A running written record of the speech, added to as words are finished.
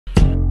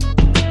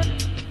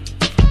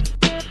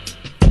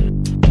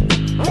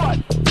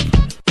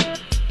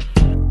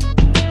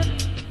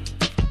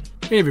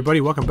Hey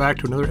everybody, welcome back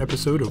to another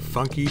episode of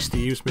Funky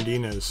Steve's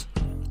Medinas.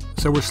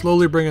 So we're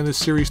slowly bringing this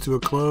series to a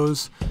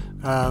close.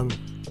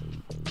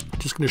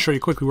 Just going to show you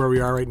quickly where we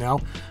are right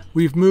now.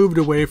 We've moved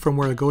away from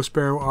where the Ghost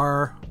Sparrow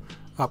are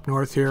up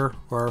north here,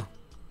 or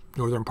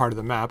northern part of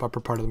the map, upper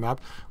part of the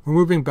map. We're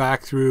moving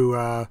back through,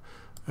 I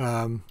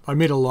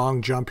made a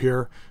long jump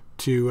here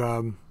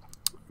to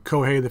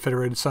Kohei, the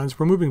Federated Suns.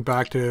 We're moving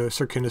back to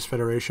Sarkindus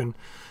Federation.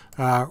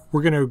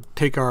 We're going to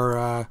take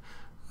our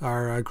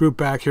group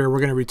back here. We're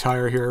going to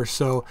retire here.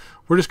 So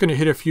we're just going to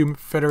hit a few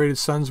Federated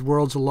Suns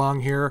worlds along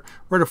here.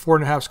 We're at a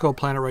 4.5 skull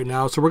planet right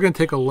now. So we're going to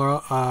take a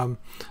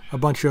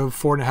bunch of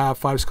 4.5,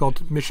 5 skull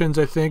missions,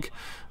 I think,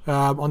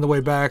 on the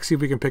way back. See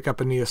if we can pick up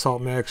any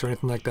assault mechs or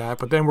anything like that.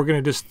 But then we're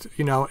going to just,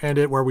 you know, end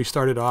it where we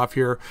started off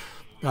here.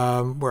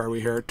 Where are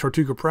we here?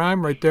 Tortuga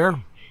Prime right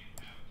there.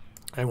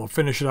 And we'll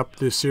finish it up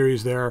this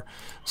series there.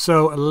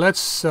 So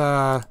let's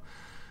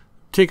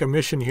take a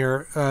mission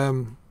here.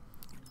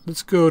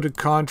 Let's go to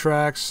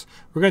contracts.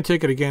 We're going to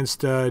take it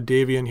against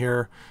Davian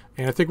here.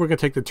 And I think we're going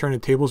to take the Turn the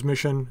Tables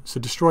mission. So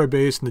destroy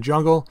base in the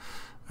jungle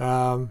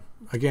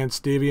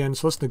against Davian.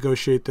 So let's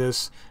negotiate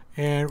this.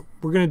 And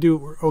we're going to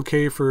do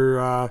okay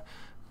for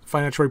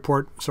financial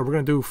report. So we're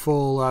going to do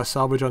full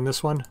salvage on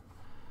this one.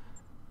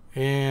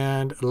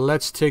 And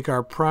let's take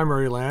our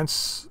primary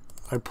lance.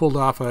 I pulled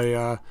off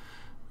a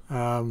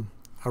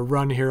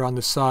run here on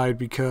the side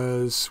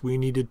because we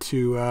needed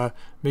to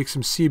make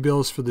some sea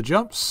bills for the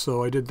jumps,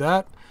 so I did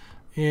that.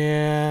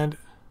 And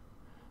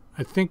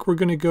I think we're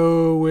going to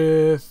go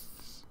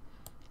with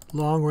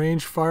long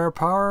range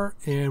firepower,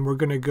 and we're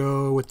going to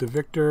go with the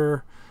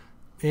Victor.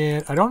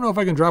 And I don't know if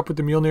I can drop with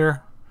the Mjolnir.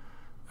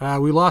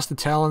 We lost the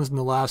Talons in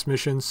the last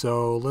mission,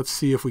 so let's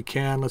see if we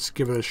can. Let's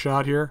give it a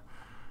shot here.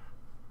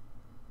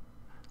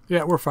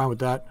 Yeah, we're fine with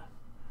that.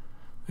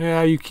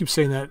 Yeah, you keep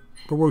saying that,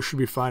 but we should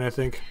be fine, I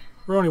think.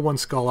 We're only one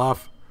skull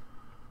off.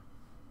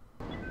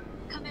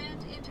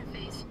 Command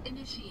interface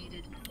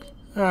initiated.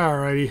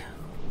 Alrighty.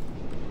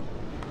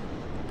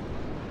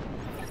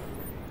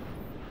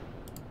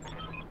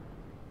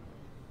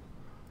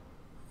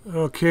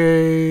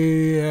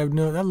 Okay,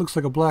 no, that looks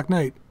like a Black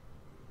Knight.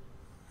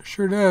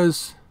 Sure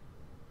does.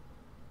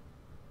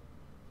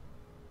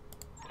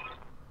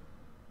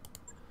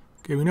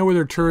 Okay, we know where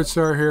their turrets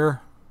are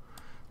here.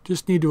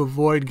 Just need to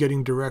avoid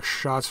getting direct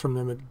shots from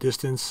them at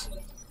distance.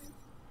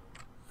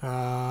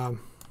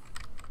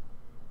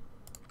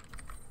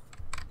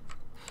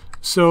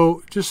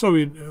 So just so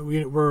we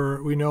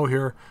know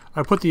here,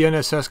 I put the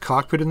NSS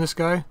cockpit in this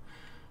guy,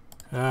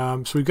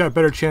 so we've got a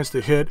better chance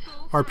to hit.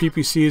 Our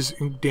PPC's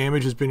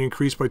damage has been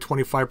increased by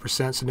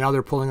 25%, so now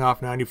they're pulling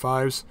off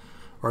 95s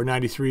or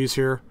 93s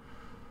here.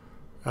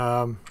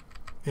 And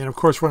of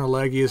course we're on a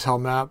laggy as hell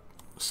map,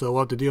 so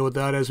we'll have to deal with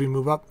that as we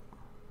move up.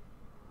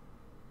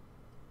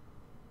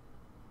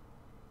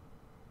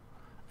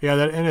 Yeah,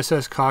 that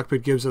NSS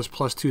cockpit gives us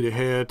 +2 to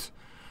hit,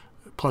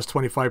 plus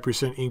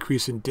 25%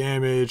 increase in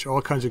damage,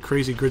 all kinds of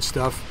crazy good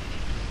stuff.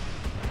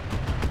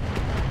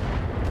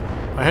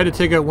 I had to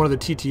take out one of the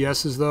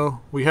TTSs though.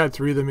 We had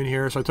 3 of them in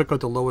here, so I took out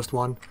the lowest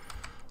one.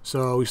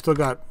 So we still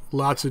got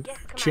lots of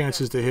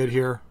chances to hit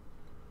here.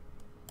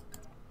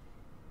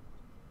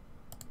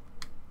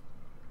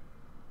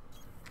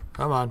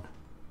 Come on.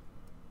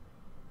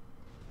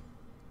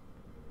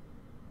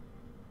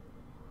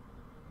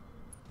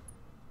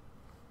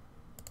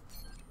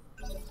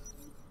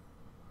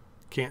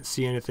 Can't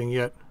see anything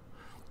yet.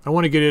 I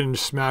want to get in and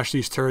smash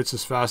these turrets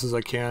as fast as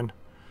I can.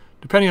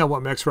 Depending on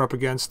what mechs we're up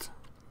against.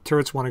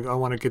 Turrets I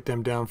want to get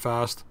them down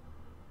fast.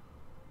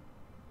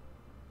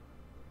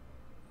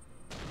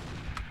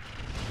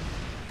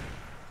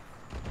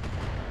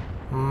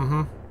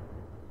 Mm-hmm.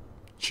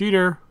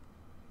 Cheater.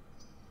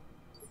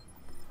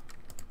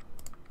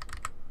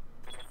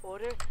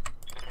 Orders.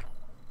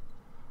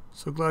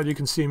 So glad you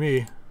can see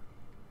me.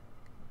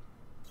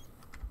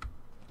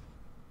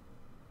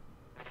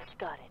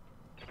 Got it.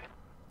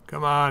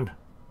 Come on.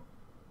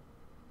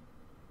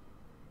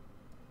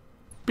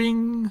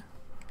 Bing.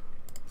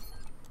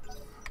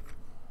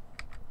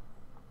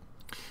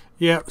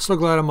 Yeah, so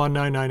glad I'm on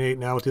 998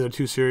 now with the other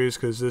 2 series,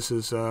 because this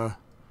is I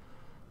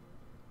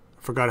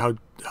forgot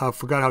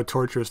how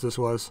torturous this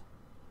was.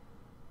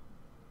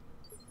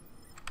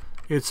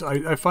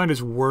 I find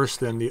it's worse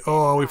than the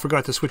we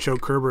forgot to switch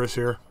out Kerberos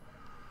here.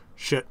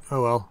 Shit.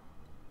 Oh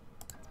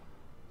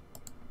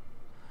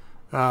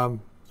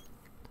well.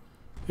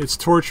 It's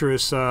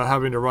torturous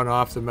having to run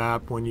off the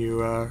map when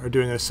you are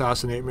doing an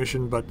assassinate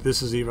mission, but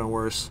this is even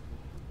worse.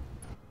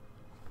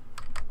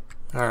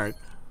 Alright.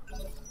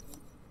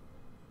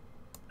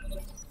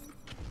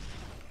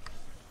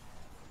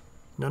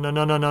 No, no,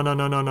 no, no, no, no,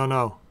 no, no, no,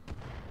 no.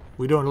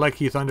 We don't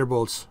like you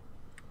Thunderbolts.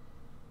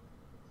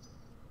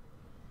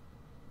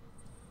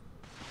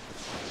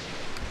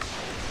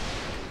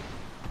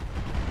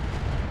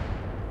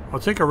 I'll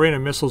take a rain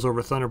of missiles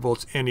over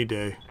Thunderbolts any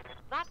day.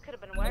 That could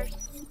have been worse.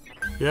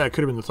 Yeah, it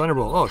could have been the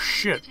Thunderbolt. Oh,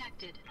 shit.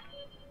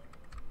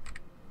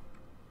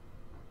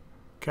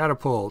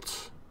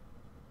 Catapult.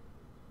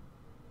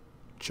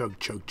 Chug,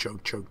 chug,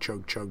 chug, chug,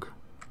 chug, chug.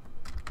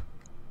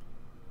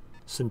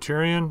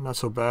 Centurion, not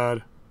so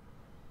bad.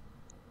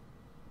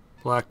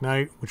 Black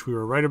Knight, which we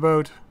were right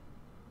about.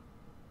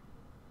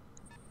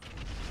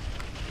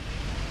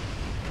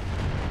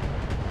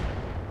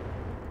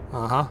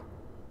 Uh-huh.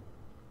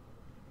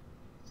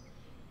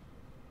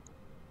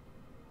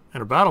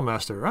 And a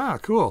Battlemaster. Ah,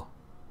 cool.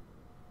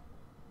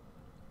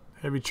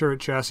 Heavy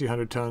turret chassis,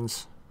 100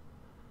 tons.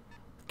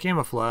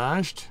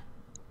 Camouflaged.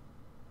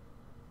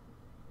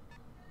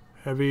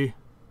 Heavy.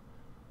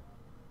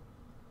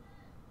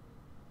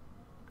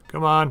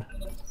 Come on.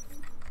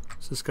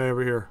 It's this guy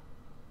over here.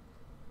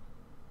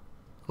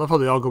 I love how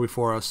they all go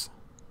before us.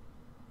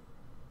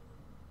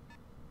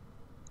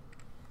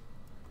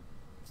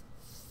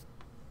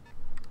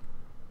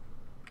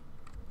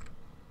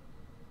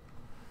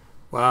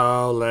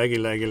 Wow, laggy,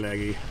 laggy,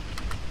 laggy.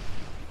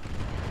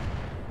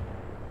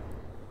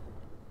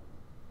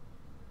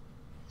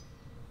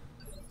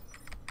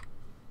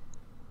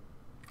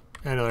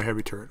 And another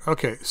heavy turret.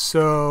 Okay,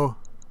 so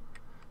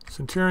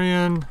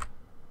Centurion.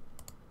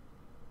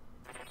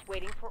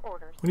 Waiting for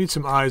orders. We need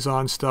some eyes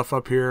on stuff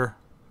up here.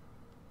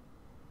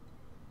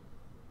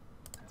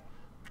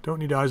 Don't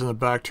need eyes on the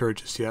back turret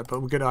just yet, but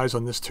we'll get eyes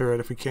on this turret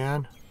if we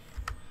can.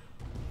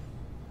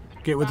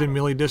 Get within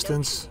melee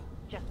distance.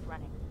 Just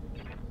running.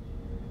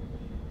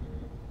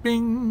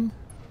 Bing!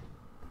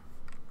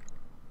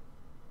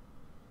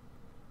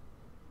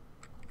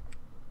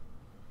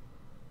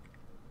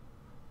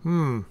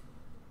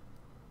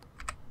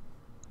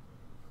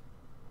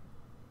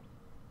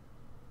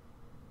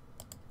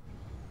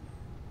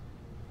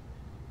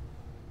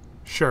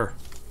 Sure.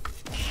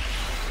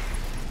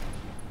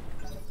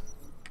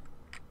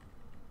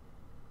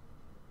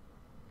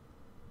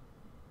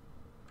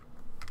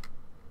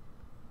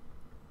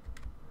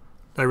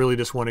 I really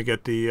just want to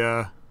get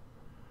the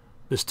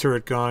this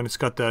turret gone. It's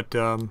got that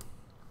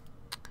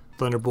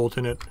thunderbolt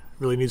in it.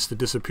 Really needs to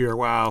disappear.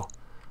 Wow.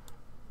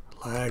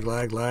 Lag,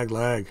 lag, lag,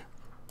 lag.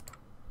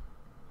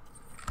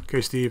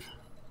 Okay, Steve.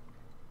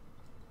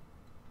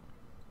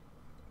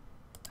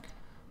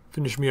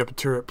 Finish me up a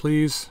turret,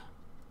 please.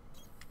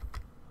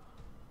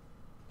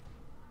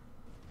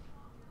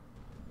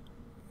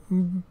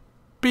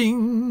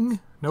 Bing!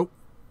 Nope.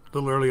 A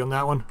little early on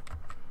that one.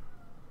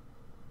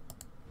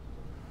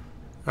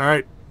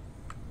 Alright.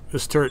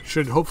 This turret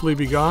should hopefully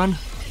be gone.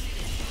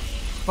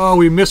 Oh,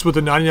 we missed with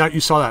the 99. You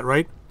saw that,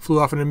 right? Flew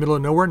off in the middle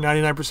of nowhere.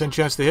 99%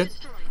 chance to hit.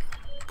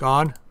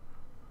 Gone.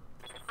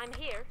 I'm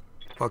here.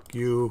 Fuck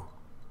you.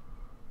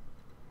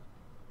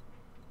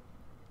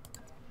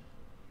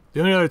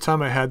 The only other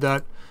time I had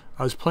that,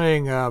 I was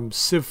playing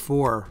Civ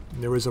 4.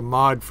 And there was a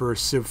mod for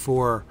Civ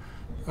 4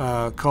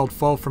 called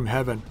Fall from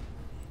Heaven.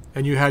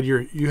 And you had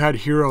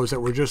heroes that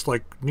were just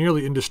like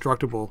nearly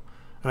indestructible.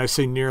 And I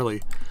say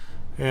nearly.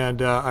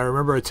 And I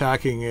remember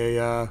attacking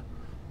a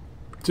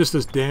just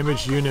this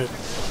damaged unit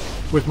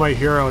with my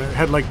hero, and it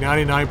had like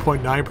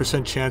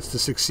 99.9% chance to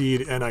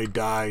succeed, and I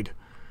died.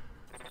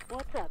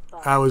 What's up,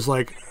 bud? I was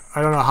like,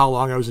 I don't know how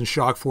long I was in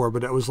shock for,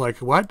 but it was like,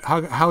 what?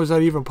 How is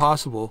that even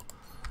possible?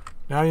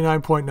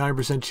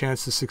 99.9%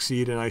 chance to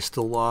succeed, and I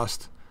still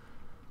lost.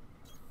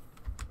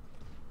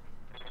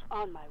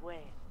 On my way.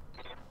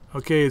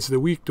 Okay, it's the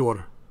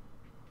Victor.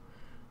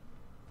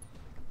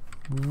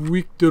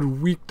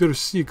 Victor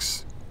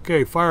 6.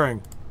 Okay,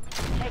 firing.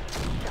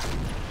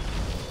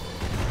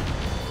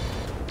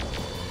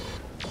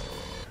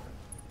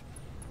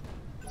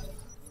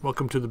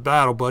 Welcome to the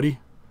battle, buddy.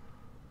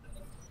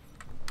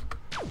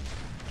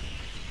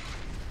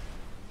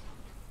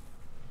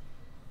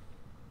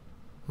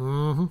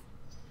 Mm-hmm.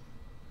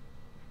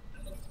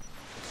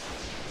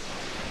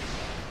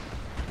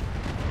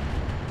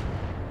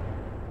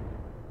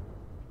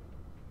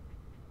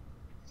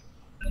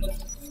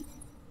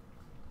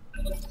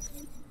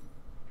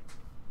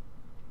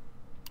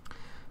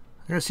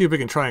 I'm gonna see if we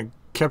can try and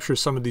capture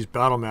some of these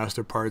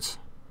Battlemaster parts.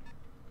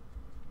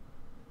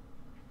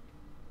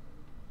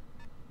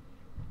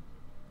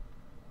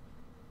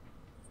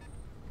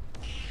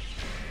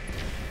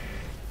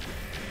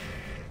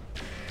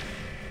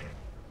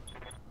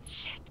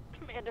 Shit,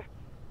 Commander.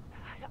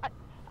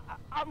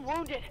 I'm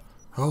wounded.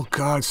 Oh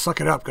God, suck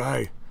it up,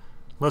 guy.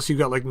 Unless you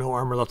got like no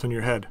armor left on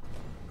your head.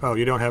 Oh,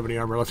 you don't have any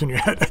armor left on your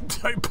head.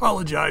 I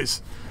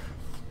apologize.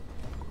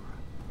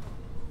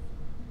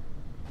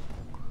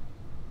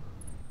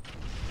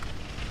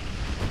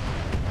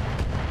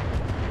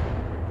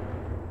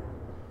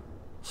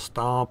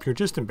 Stop, you're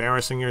just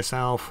embarrassing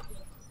yourself.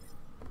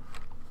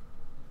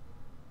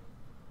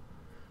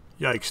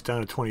 Yikes, down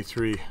to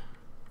 23.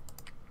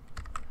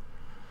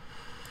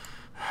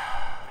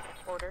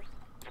 Orders.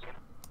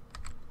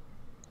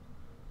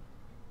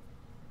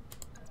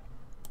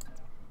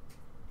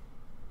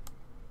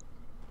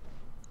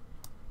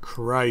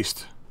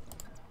 Christ.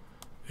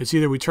 It's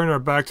either we turn our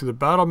back to the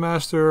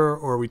Battlemaster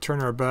or we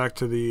turn our back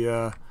to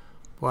the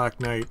Black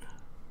Knight.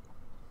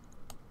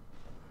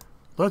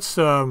 Let's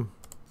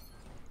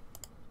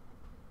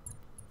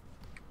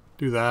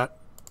do that.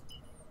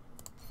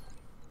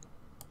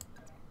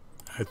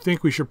 I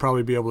think we should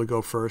probably be able to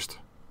go first.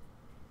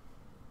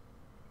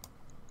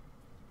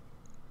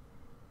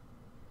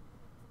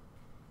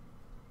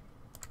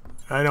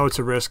 I know it's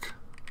a risk.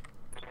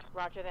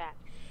 Roger that.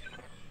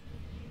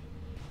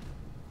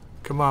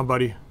 Come on,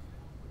 buddy.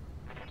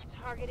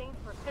 Targeting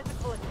for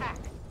physical attack.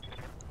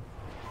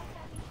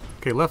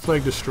 Okay, left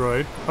leg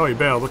destroyed. Oh, he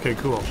bailed. Okay,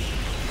 cool.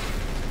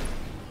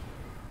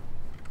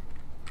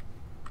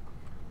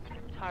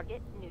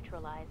 Target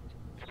neutralized.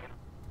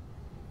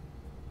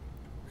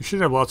 We should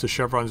have lots of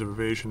chevrons of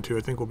evasion, too.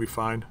 I think we'll be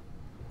fine.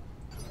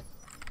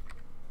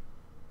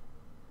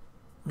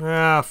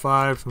 Ah,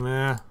 5.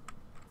 Meh.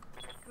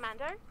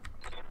 Commander?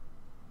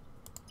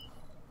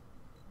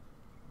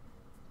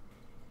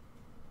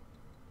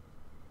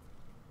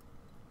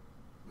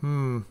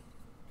 Hmm.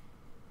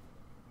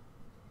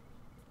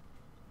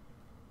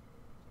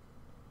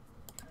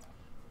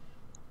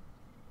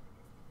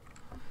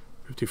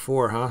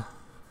 $54, huh?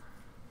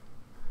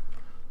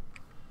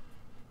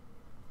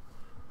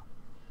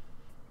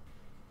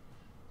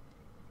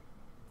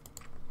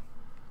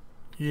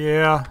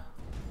 Yeah.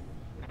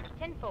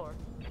 10-4.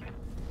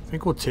 I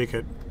think we'll take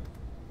it.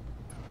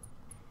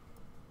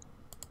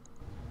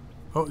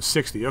 Oh,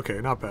 60. Okay,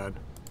 not bad.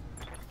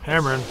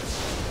 Hammering.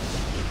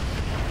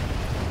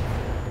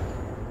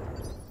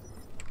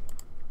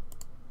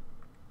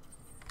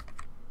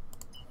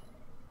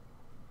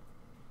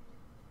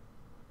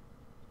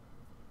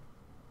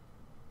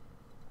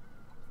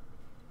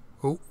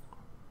 Oh.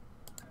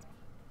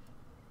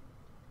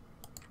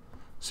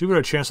 See what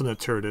our chance on that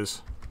turret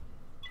is.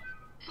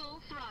 Full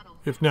throttle.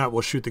 If not,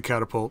 we'll shoot the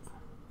catapult.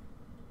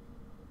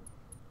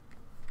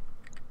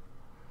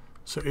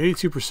 So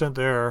 82%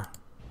 there.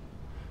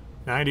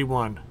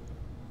 91.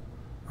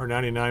 Or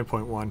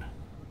 99.1.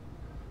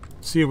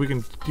 See if we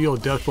can deal a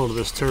death blow to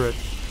this turret.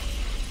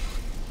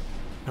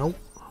 Nope.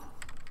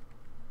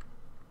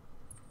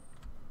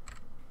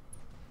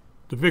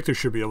 The Victor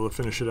should be able to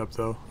finish it up,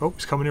 though. Oh,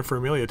 he's coming in for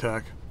a melee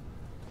attack.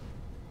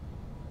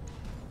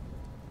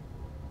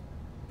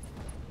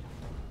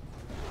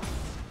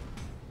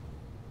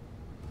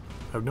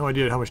 I have no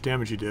idea how much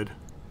damage he did.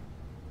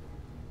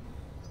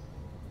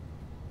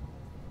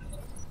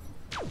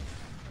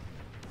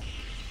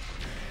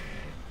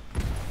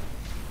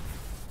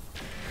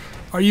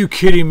 Are you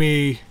kidding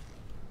me?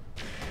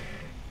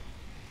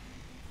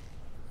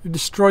 You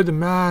destroyed the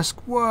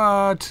mask.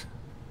 What?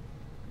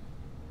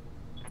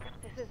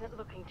 This isn't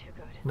looking too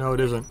good. No, it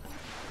isn't.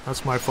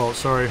 That's my fault.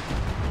 Sorry.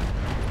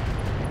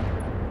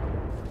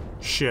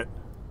 Shit.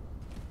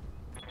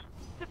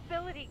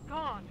 Stability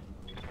gone.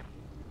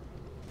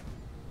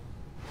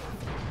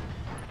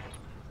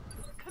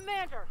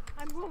 Commander,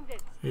 I'm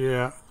wounded.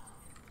 Yeah.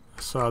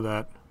 I saw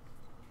that.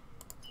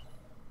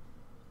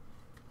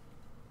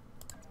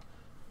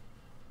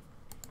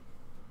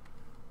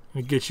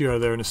 I'll get you out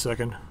of there in a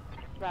second.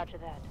 Roger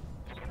that.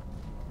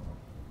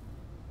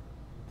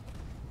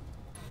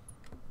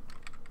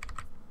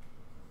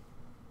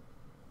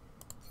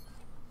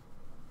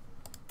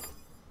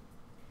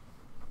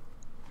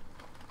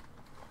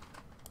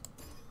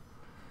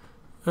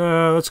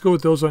 Let's go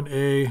with those on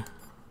A.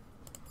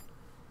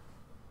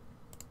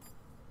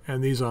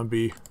 And these on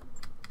B.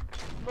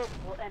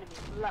 Multiple enemies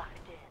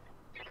locked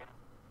in.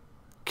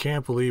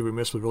 Can't believe we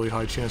missed with really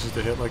high chances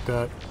to hit like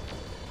that.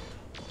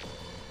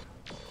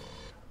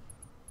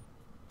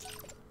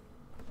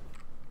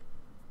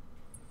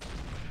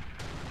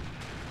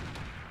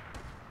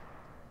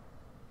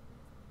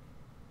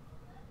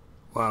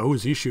 Wow, who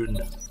is he shooting?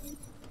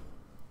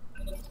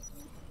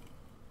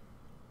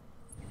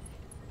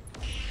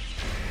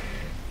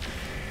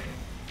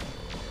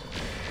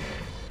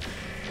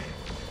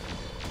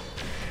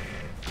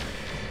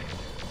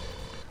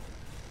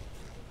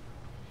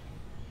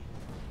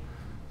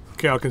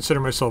 Okay, I'll consider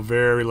myself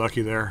very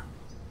lucky there.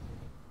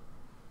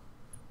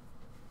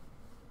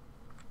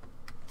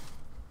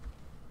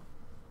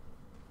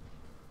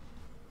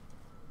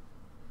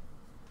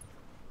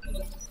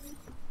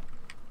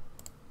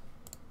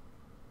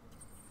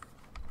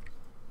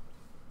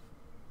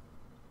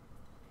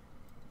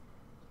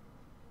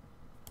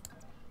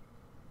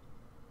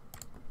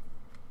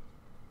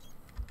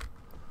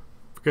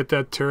 Forget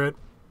that turret.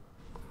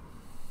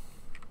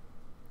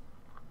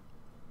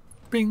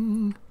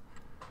 Bing!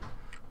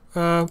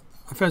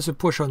 Offensive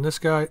push on this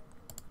guy.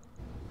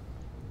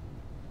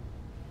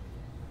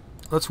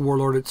 Let's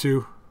warlord it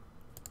too.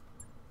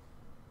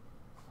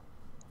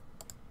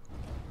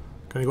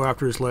 Gonna go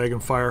after his leg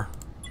and fire.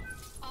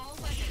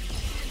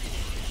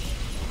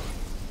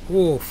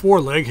 Oh, 4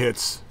 leg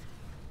hits.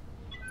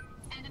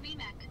 Enemy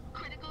mech.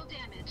 Critical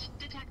damage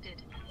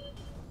detected.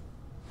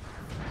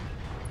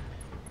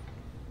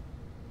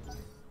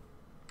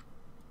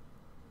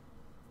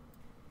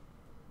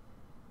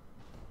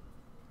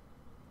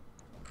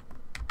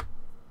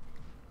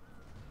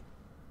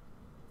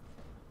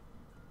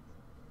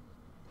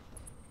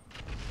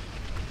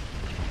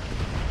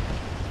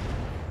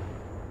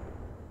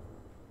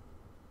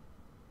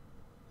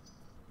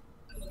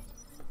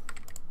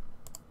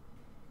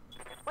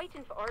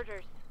 Waiting for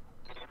orders.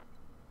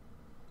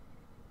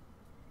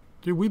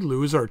 Did we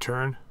lose our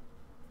turn?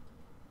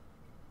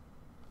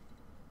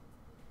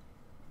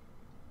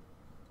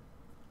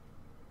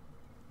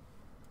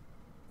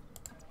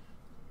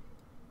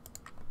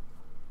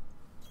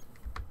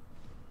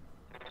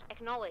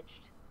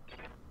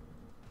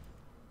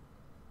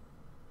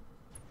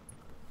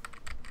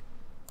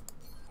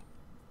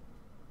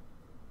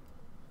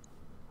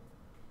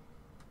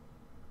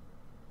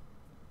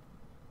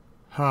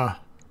 Huh.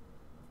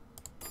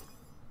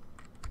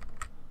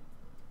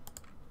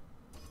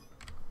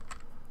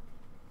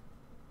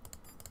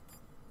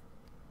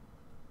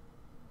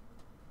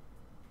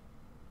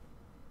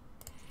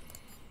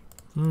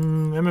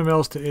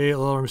 MMLs to A,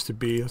 alarms to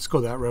B. Let's go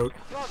that route.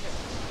 Roger.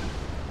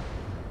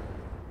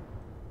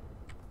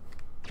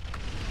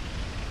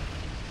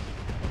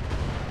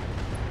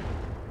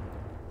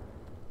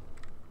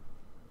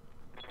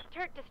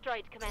 Turret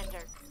destroyed,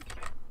 Commander.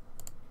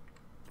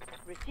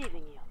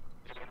 Receiving you.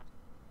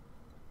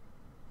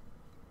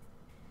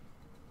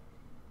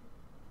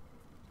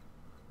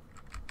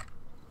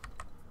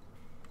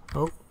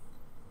 Oh.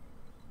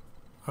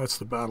 That's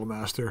the Battle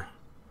Master.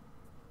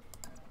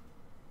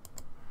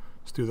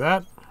 Let's do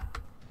that.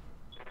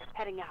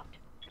 Heading out.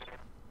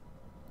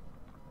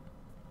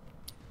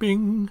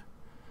 Bing.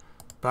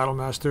 Battle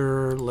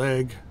Master,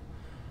 leg.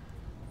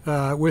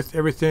 With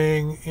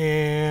everything,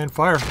 and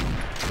fire.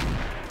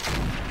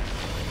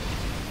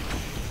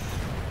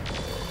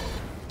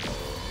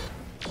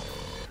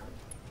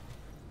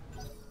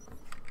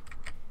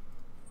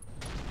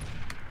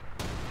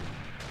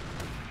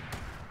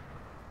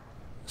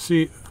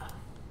 See,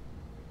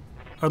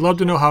 I'd love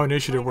to know how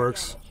initiative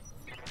works,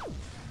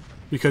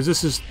 because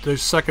this is the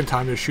second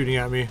time they're shooting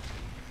at me.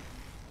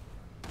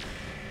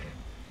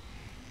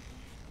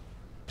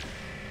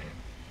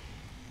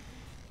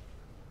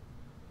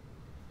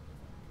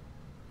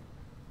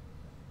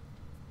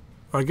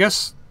 I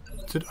guess,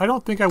 I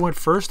don't think I went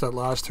first that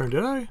last turn,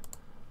 did I?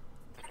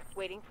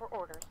 Waiting for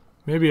orders.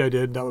 Maybe I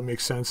did, that would make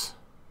sense.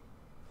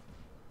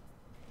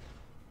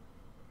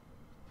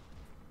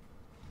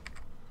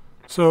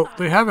 So,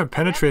 they haven't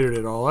penetrated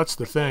it all, that's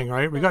the thing,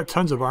 right? We got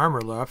tons of armor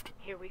left.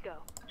 Here we go.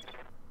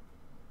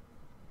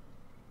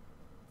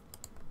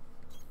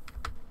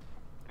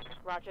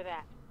 Roger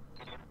that.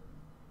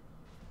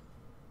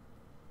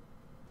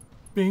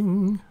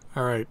 Bing.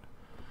 Alright.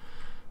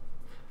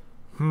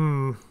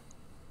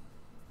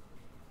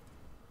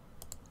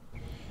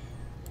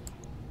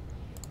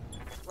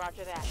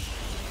 Roger that.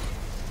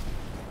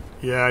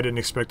 Yeah, I didn't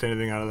expect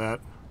anything out of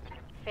that.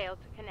 Failed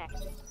to connect.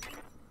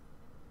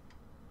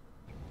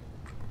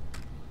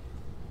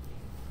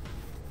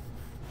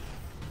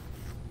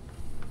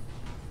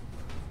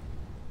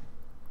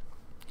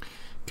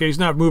 Okay, he's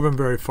not moving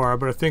very far,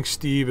 but I think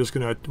Steve is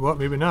going to... Well,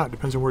 maybe not.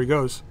 Depends on where he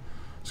goes.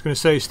 I was going to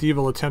say Steve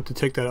will attempt to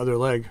take that other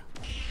leg.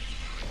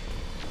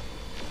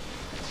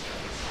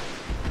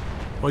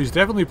 Well, he's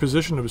definitely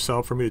positioned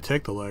himself for me to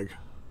take the leg.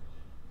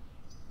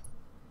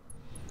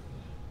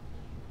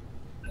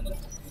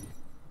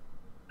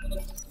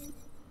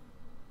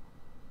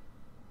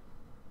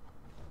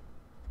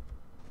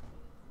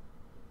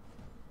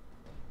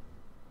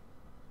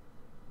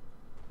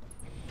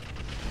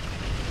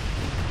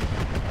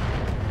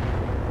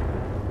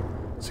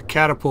 It's a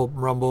catapult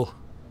rumble.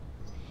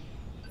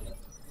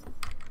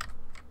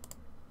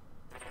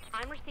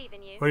 I'm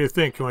receiving you. What do you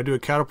think? Can I do a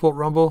catapult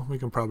rumble? We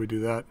can probably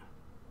do that.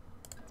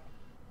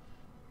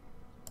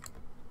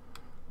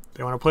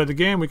 They want to play the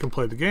game, we can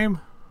play the game.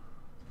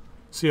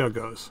 See how it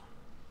goes.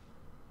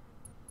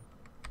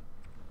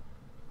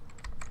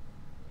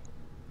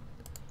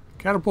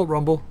 Catapult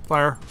rumble,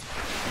 fire.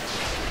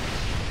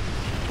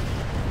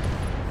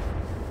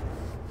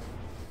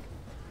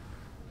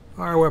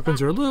 Our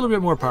weapons are a little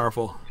bit more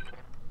powerful.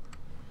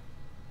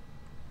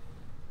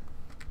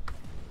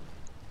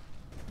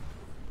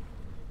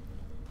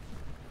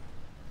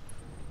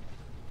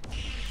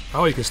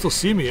 Oh, you can still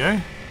see me,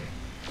 eh?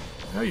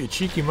 Oh, you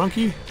cheeky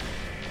monkey.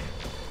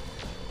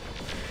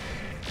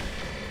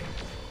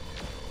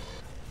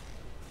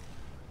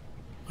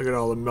 Look at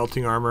all the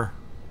melting armor.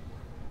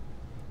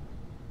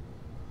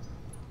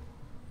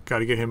 Got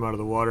to get him out of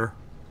the water.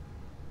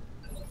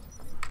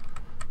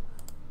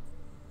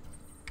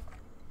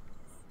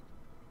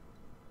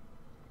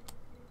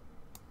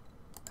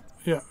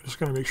 Yeah, just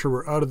gonna make sure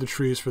we're out of the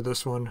trees for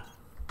this one.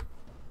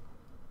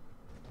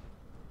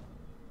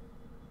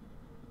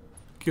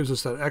 Gives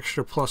us that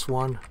extra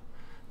 +1.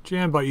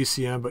 Jammed by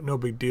ECM, but no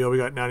big deal. We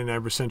got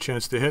 99%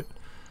 chance to hit.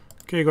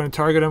 Okay, going to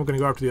target him. Going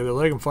to go after the other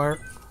leg and fire.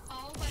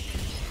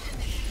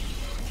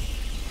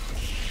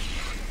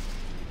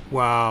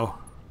 Wow.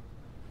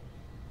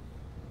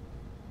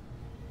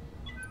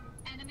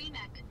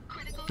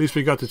 At least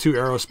we got the 2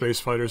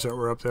 aerospace fighters that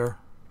were up there.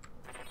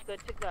 Good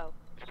to go.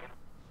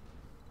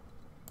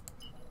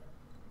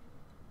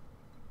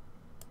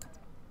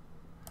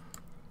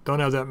 Don't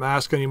have that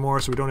mask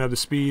anymore, so we don't have the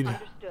speed.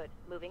 Understood.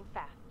 Moving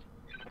fast.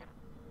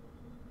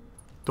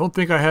 Don't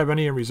think I have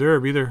any in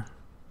reserve either.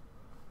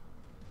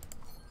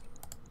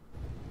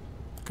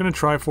 Gonna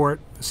try for it.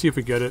 See if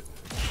we get it.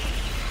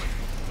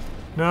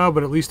 No,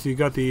 but at least you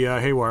got the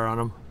haywire on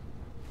him.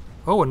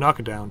 Oh, a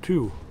knockdown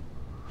too.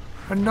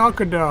 A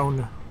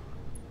knockdown.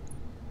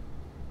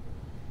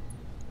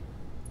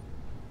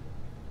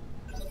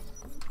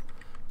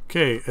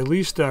 Okay, at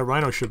least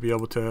Rhino should be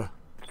able to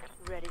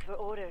Ready for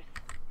orders.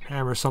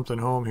 hammer something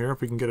home here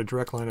if we can get a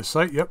direct line of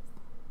sight. Yep.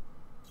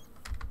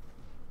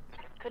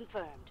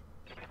 Confirmed.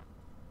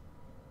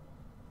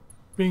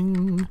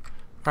 Bing.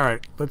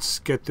 Alright, let's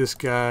get this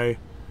guy.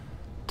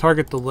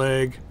 Target the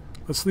leg.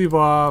 Let's leave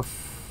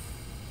off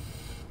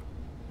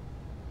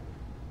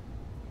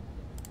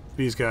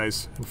these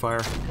guys and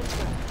fire.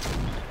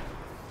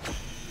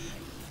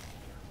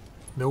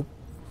 Nope.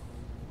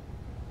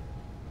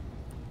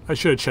 I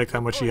should have checked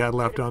how much he had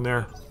left on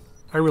there.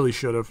 I really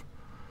should have.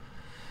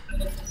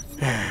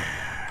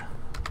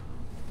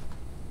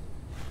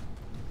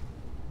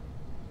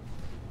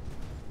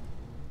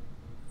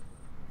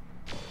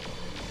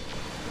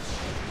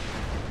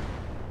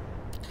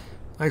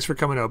 Thanks for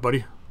coming out,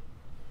 buddy.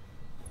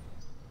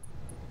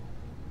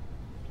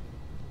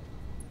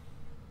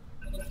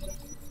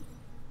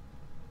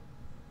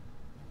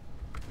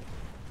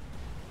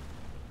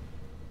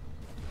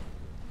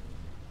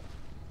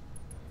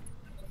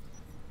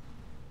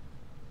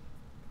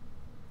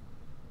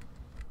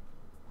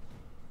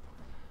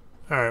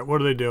 Alright,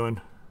 what are they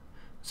doing?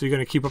 Is he going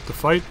to keep up the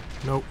fight?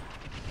 Nope.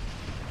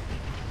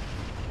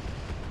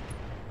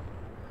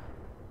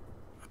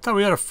 I thought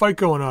we had a fight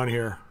going on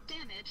here.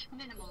 Damage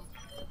minimal.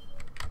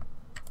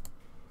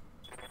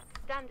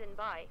 Standing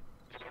by.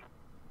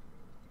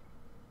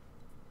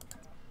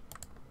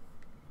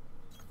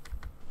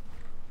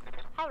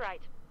 All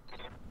right.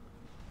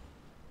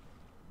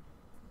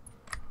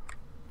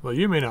 Well,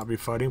 you may not be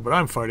fighting, but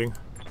I'm fighting.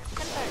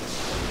 Confirmed.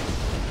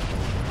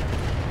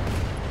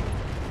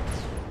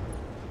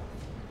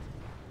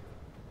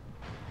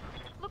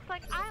 Looks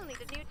like I'll need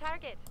a new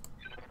target.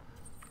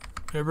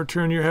 Never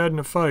turn your head in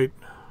a fight.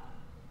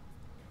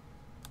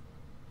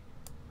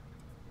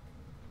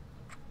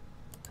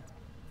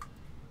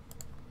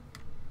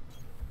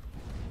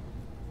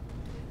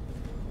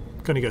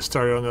 Gonna get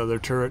started on the other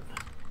turret.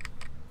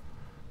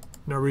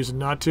 No reason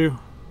not to.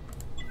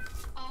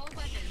 All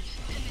weapons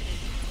committed.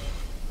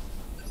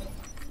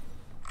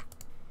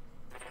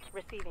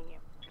 Receiving you.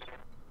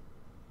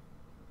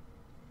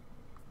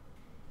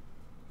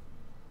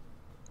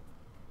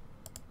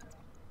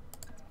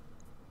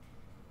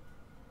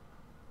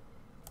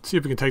 See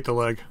if we can take the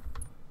leg.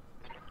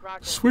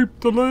 Roger. Sweep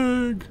the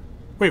leg!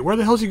 Wait, where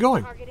the hell's he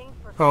going? Targeting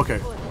for Oh, okay.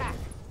 physical attack.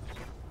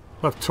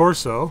 Left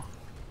torso.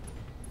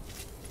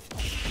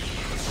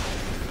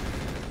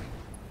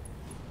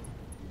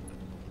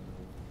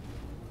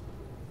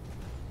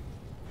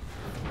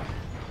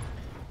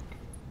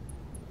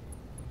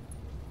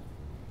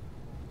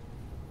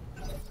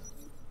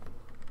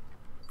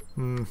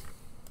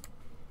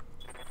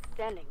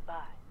 Standing by.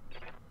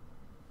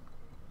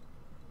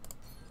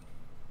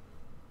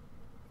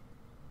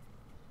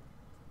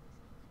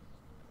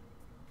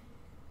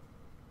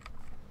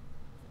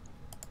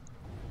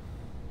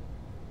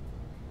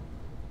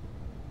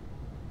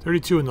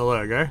 .32 in the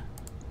leg, eh?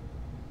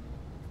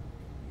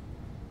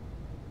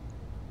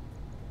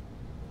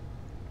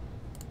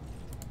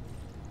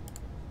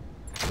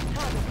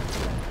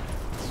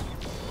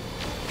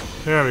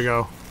 There we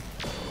go.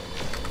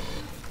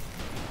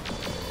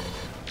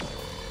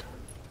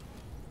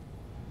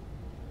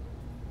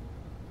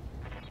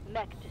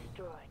 Mech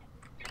destroyed.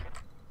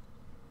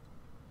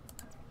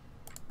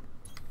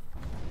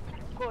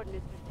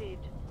 Coordinates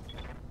received.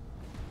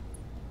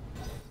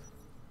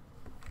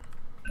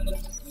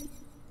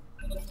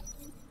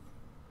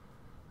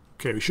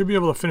 Okay, we should be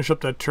able to finish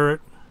up that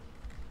turret.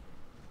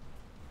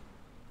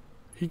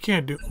 He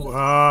can't do...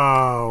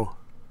 Wow.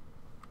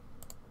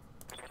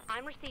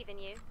 I'm receiving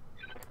you.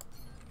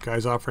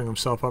 Guy's offering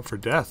himself up for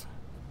death.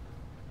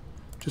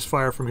 Just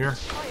fire from here.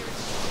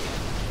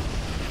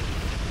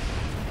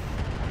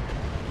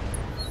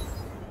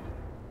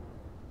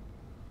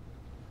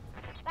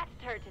 That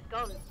turret is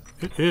gone.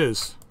 It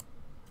is.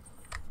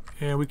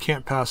 And we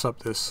can't pass up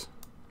this.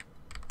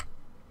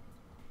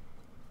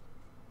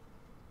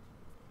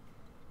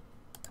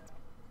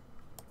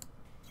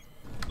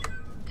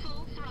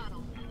 Full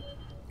throttle.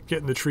 Get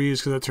in the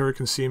trees because that turret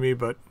can see me,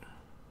 but...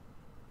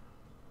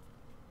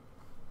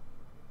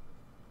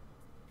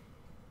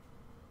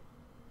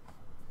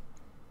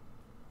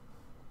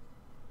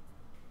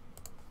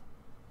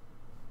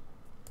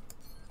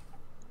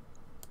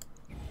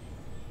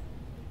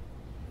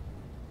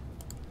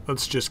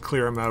 Let's just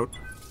clear him out.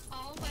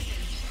 All weapons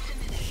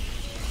committed.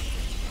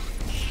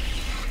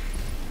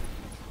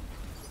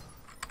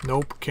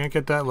 Nope, can't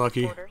get that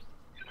lucky. Orders.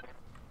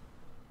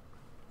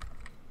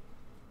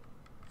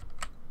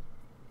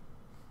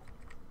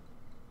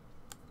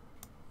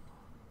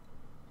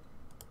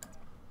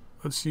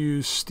 Let's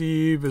use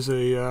Steve as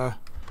a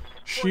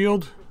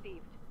shield. Coordinates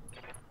received.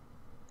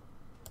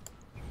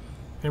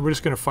 And we're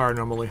just going to fire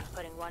normally.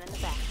 Putting one in the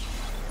back.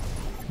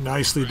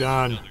 Nicely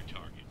done.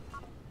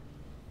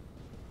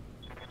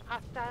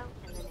 Hostile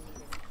eliminated.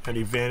 And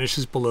he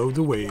vanishes below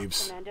the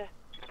waves. Commander.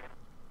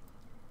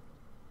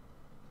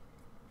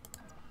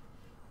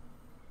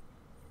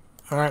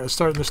 Alright, let's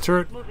start in this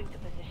turret. Moving to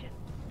position.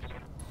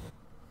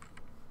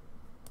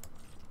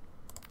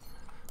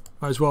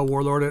 Might as well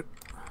warlord it.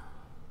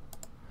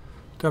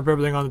 Dump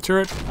everything on the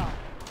turret.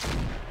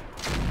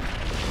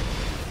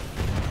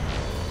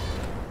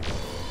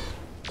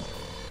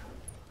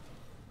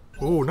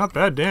 Oh, not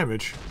bad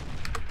damage.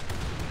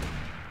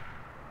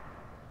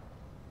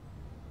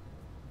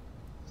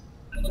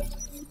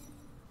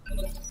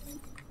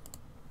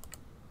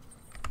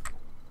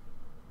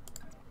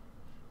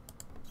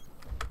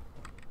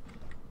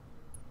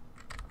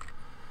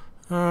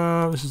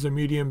 This is a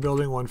medium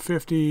building,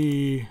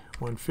 150,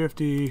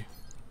 150.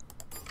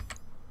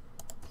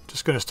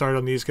 Just gonna start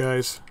on these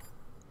guys.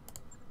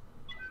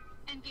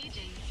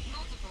 Engaging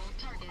multiple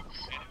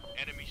targets.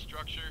 Enemy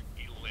structure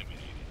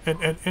eliminated.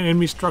 And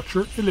enemy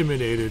structure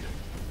eliminated.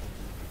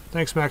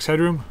 Thanks, Max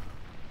Headroom.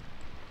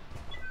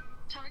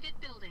 Target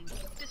building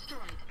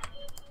destroyed.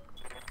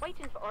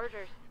 Waiting for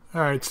orders.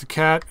 Alright, it's the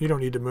cat. You don't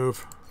need to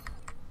move.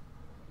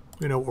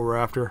 We know what we're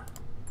after.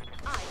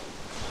 Aye.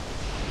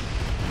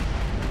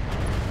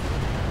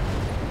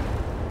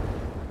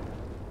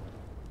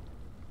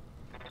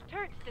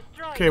 Turrets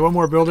destroyed. Okay, one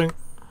more building.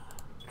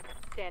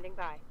 Standing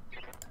by.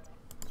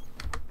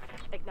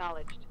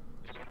 Acknowledged.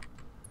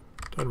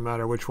 Doesn't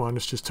matter which one.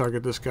 Let's just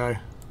target this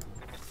guy.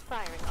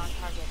 Firing on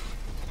target.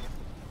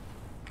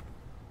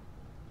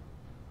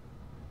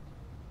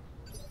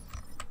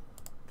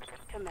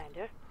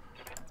 Commander,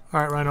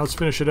 Alright, Rhino, let's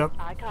finish it up.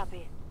 I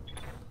copy.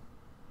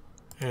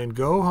 And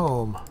go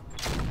home.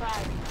 Firing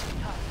on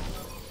target.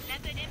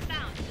 Method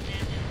inbound,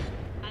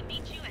 Commander. I'll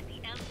meet you at the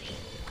LZ.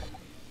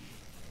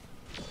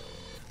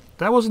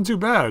 That wasn't too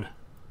bad.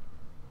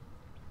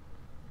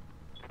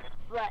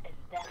 What is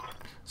that?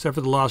 Except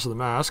for the loss of the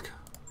mask.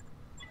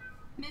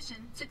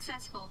 Mission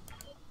successful.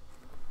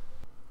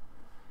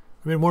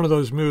 I'm in one of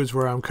those moods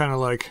where I'm kind of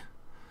like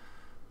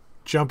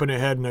jumping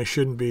ahead and I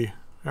shouldn't be.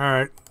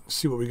 Alright, let's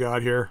see what we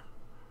got here.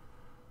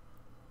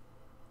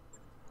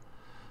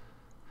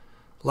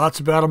 Lots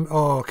of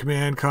battle...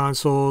 command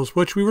consoles,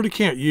 which we really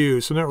can't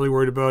use, so I'm not really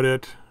worried about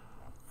it.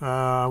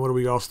 What do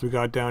we else do we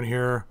got down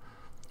here?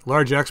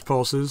 Large X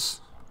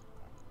pulses.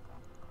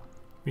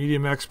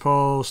 Medium X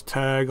pulse,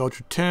 tag,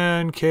 Ultra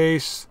 10,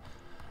 case.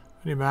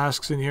 Any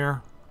masks in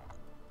here?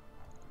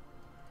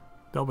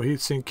 Double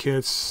heatsink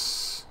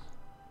kits.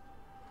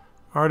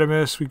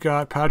 Artemis, we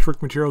got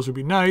patchwork materials would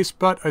be nice,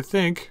 but I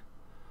think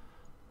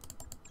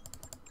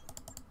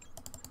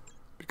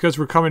because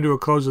we're coming to a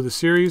close of the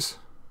series,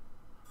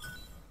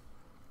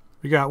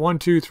 we got 1,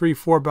 2, 3,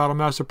 4 Battle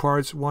Master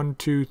parts, 1,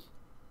 2,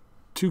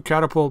 2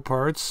 catapult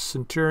parts,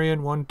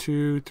 Centurion, 1,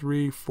 2,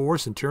 3, 4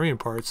 Centurion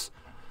parts.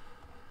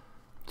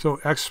 So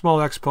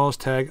small X pulse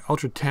tag,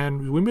 Ultra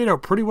 10. We made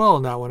out pretty well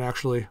on that one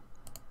actually.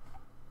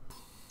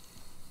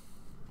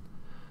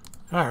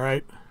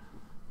 Alright.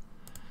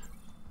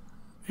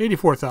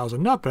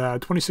 84,000, not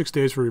bad. 26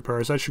 days for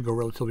repairs. That should go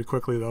relatively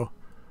quickly though.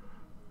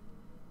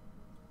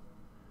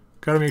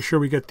 Got to make sure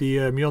we get the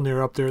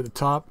Mjolnir up there at the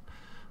top.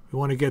 We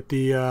want to get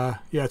the,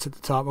 yeah, it's at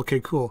the top. Okay,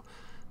 cool.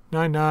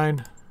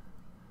 99.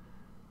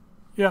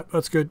 Yeah,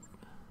 that's good.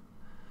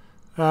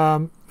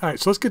 Alright,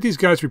 so let's get these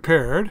guys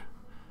repaired.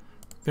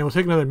 Then we'll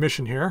take another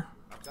mission here.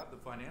 I've got the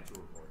financial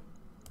report.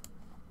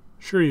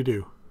 Sure you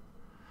do.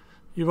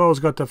 You've always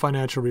got the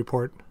financial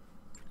report.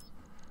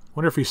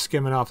 Wonder if he's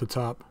skimming off the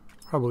top.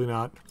 Probably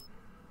not.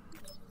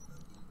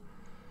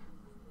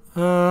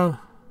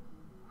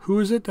 Who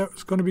is it that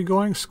was going to be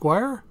going?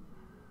 Squire?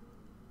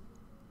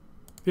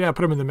 Yeah,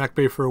 put him in the mech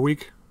bay for a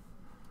week.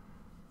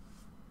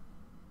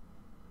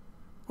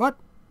 What?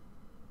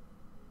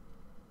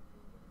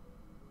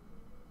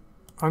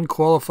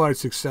 Unqualified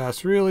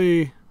success.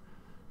 Really?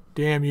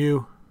 Damn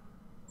you.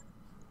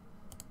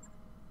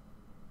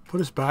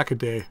 Put us back a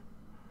day.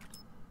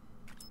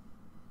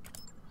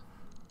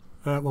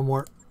 One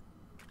more.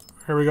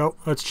 Here we go.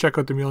 Let's check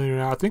out the Mjolnir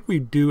now. I think we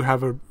do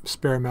have a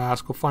spare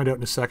mask. We'll find out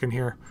in a second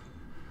here.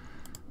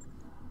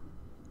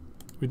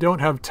 We don't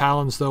have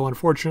talons though,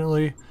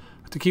 unfortunately.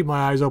 I have to keep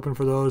my eyes open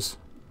for those.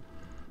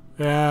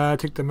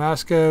 Take the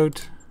mask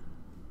out.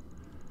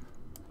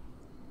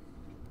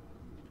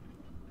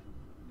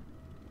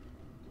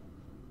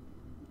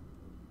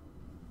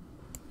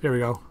 There we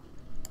go.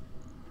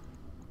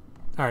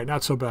 Alright,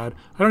 not so bad.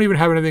 I don't even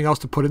have anything else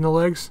to put in the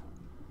legs.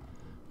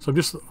 So I'm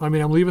just, I'm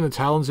leaving the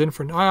talons in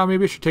for,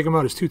 maybe I should take them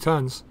out as 2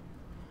 tons.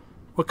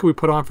 What can we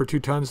put on for 2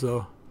 tons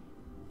though?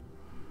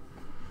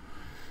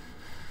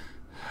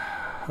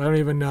 I don't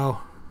even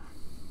know.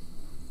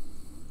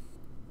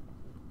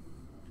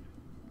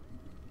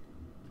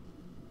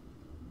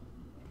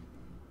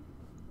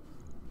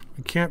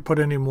 We can't put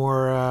any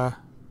more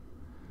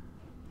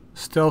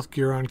stealth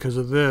gear on because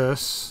of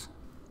this.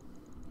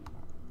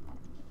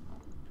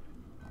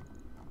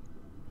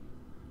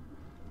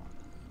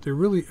 They're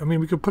really,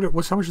 we could put it,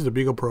 how much does the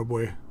Beagle probe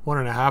weigh?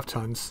 1.5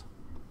 tons.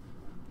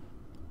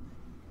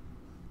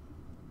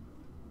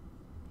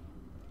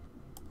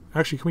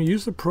 Actually, can we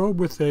use the probe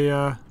with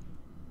a,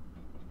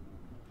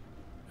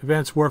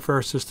 advanced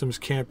warfare systems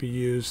can't be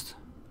used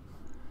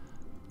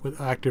with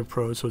active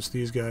probes, so it's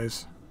these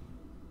guys.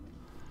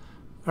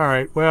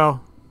 Alright,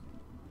 well.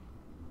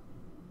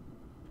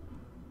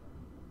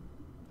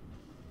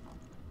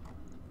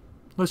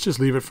 Let's just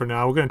leave it for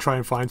now. We're going to try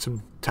and find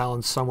some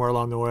talents somewhere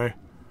along the way.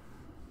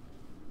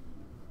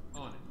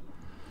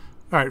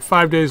 Alright,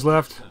 5 days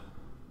left.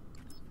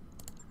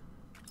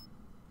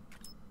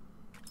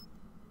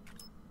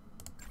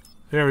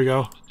 There we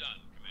go. Done,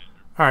 Commander.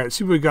 Alright,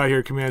 see what we got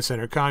here. Command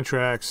Center.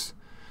 Contracts.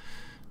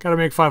 Gotta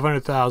make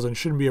 500,000.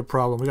 Shouldn't be a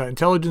problem. We got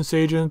Intelligence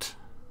Agent.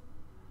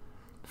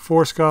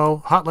 4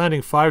 skull. Hot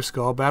Landing 5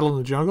 skull. Battle in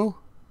the Jungle.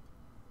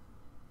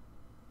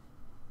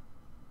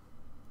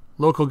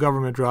 Local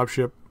Government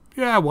Dropship.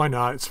 Yeah, why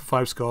not? It's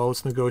 5 skull.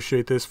 Let's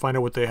negotiate this. Find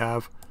out what they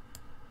have.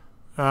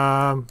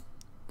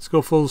 Let's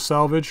go full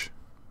salvage.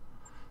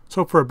 Let's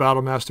hope for a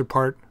Battle Master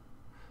part.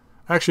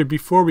 Actually,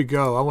 before we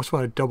go, I almost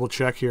want to double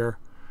check here.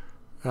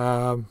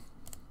 How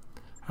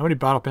many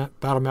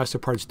Battle Master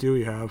parts do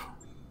we have?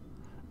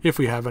 If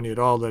we have any at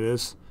all, that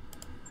is.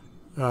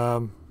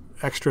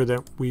 Extra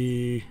that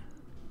we...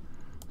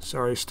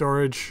 Sorry,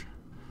 storage.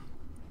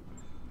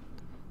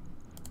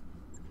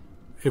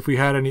 If we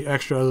had any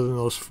extra other than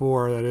those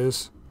 4, that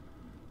is.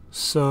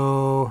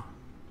 So...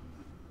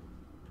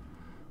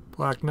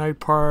 Black Knight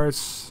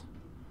parts.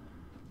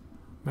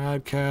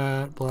 Mad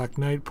Cat, Black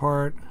Knight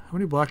part. How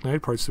many Black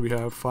Knight parts do we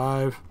have?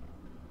 5.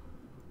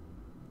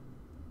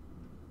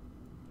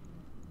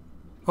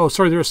 Oh,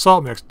 sorry, they're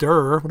Assault Mechs.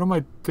 Durr. What am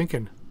I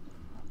thinking?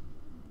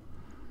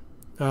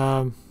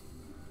 5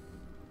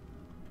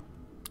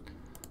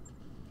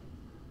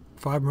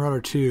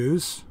 Marauder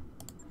 2s.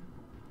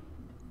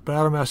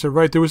 Battlemaster.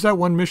 Right, there was that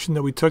one mission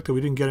that we took that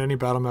we didn't get any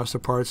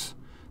Battlemaster parts.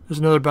 There's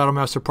another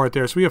Battlemaster part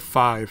there. So we have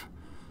 5.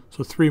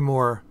 So 3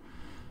 more.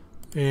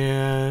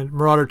 And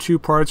Marauder 2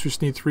 parts, we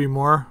just need 3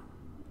 more.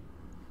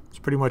 That's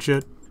pretty much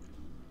it.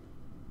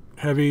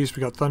 Heavies,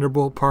 we got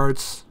Thunderbolt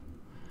parts.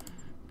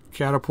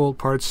 Catapult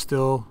parts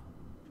still.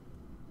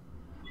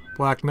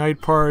 Black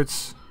Knight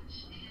parts.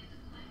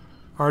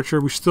 Archer,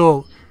 we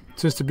still,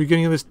 since the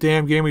beginning of this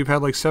damn game, we've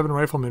had like 7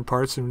 Rifleman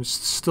parts, and we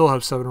still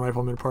have 7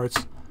 Rifleman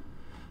parts.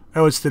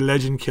 Oh, it's the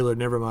Legend Killer,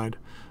 never mind.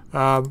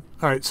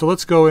 Alright, so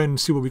let's go in and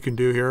see what we can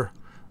do here.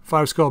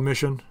 5 skull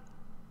mission.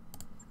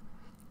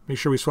 Make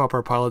sure we swap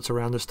our pilots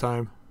around this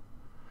time.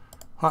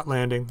 Hot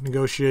landing.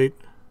 Negotiate.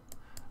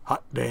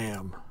 Hot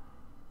damn.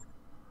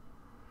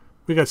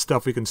 We got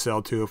stuff we can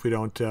sell too if we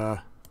don't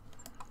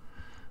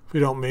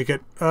make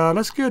it.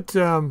 Let's get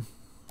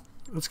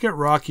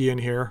Rocky in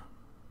here.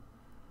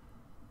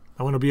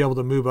 I want to be able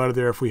to move out of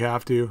there if we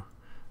have to.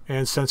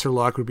 And sensor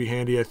lock would be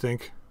handy, I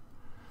think.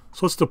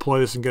 So let's deploy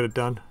this and get it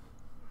done.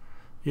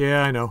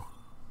 Yeah, I know.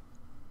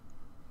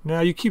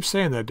 Now you keep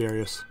saying that,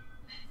 Darius.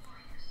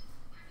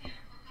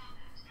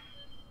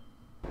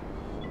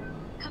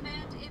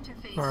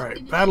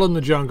 Alright, Battle in the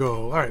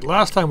Jungle. Alright,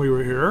 last time we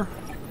were here,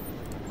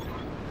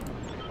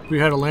 we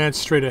had a lance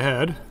straight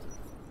ahead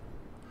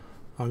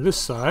on this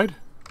side,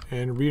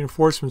 and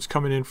reinforcements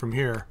coming in from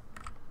here.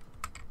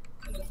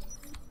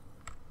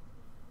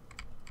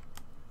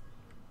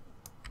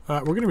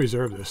 We're going to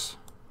reserve this.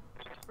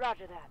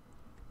 Roger that.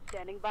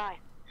 Standing by.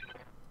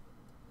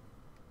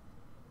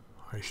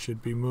 I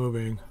should be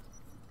moving.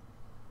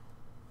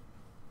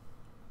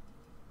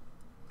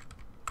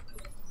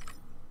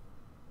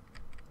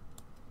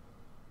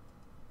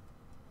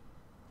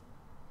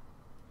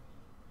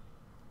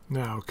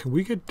 Now, can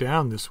we get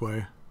down this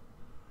way?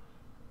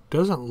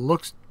 Doesn't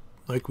look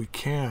like we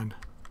can.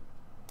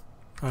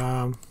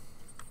 No,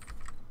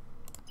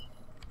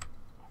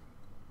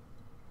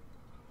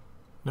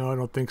 I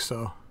don't think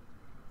so.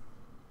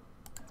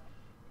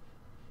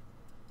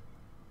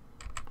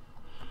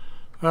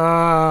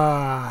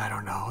 I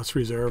don't know. Let's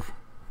reserve.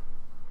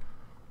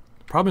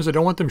 The problem is I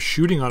don't want them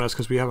shooting on us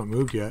because we haven't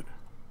moved yet.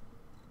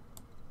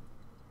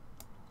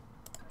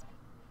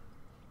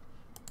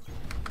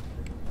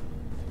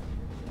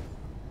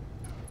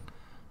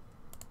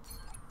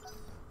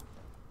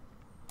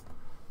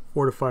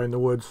 Fortify in the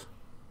woods.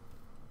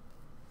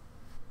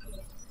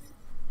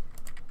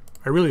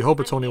 I really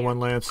hope it's only 1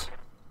 lance.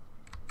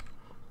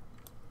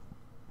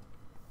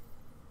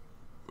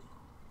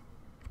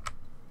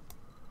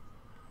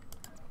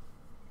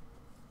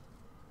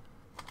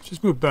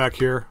 Just move back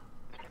here.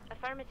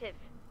 Affirmative.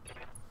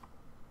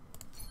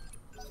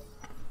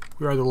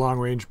 We are the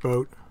long-range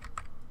boat.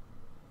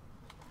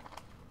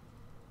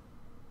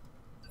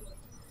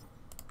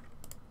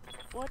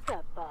 What's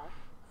up, boss?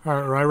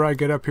 Alright, right,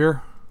 get up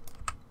here.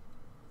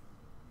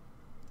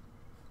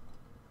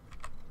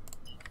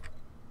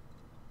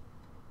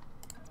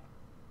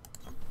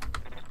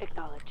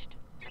 Acknowledged.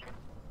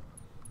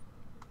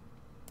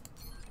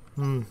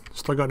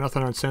 Still got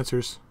nothing on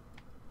sensors.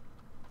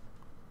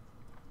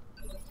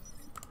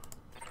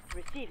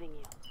 Receiving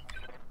you.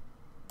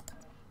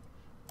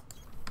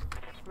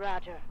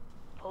 Roger.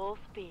 Full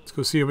speed. Let's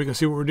go see if we can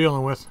see what we're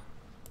dealing with.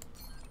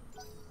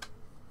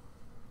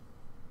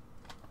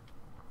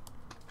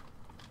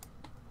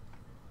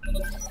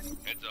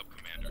 Heads up,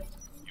 Commander.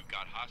 You've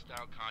got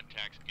hostile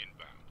contacts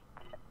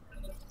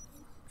inbound.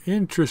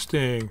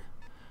 Interesting.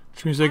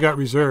 Which means they got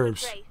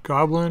reserves.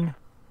 Goblin.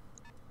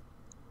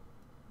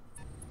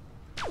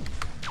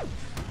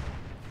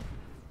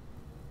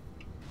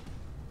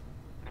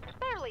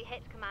 Barely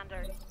hit,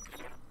 Commander.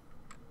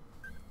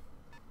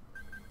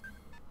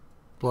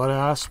 Blood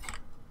Asp.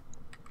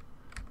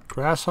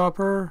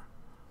 Grasshopper.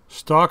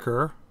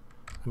 Stalker.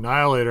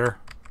 Annihilator.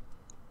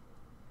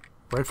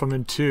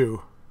 Rifleman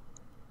 2.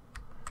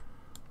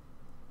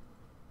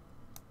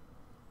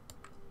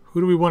 Who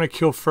do we want to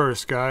kill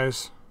first,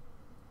 guys?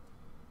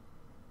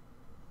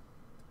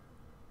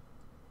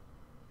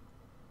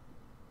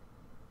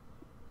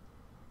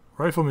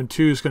 Rifleman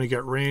 2 is going to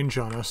get range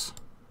on us.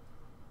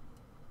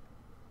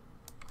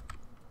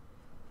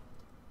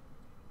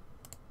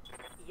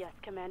 Yes,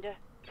 Commander.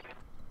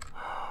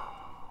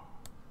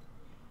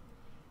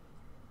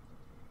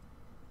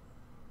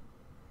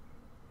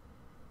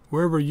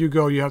 Wherever you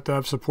go, you have to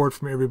have support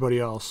from everybody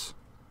else.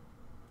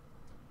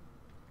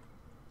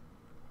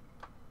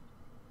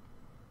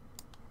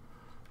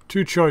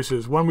 Two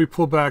choices. One, we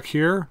pull back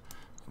here,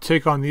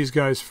 take on these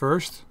guys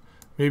first,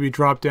 maybe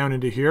drop down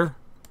into here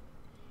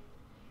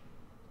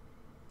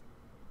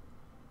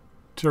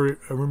to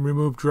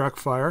remove direct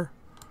fire.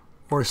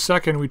 Or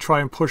second, we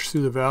try and push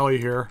through the valley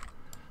here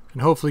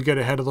and hopefully get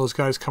ahead of those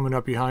guys coming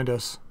up behind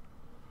us.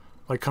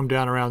 Like come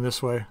down around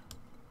this way.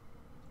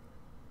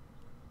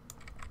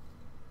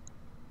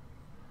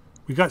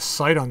 We got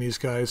sight on these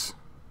guys.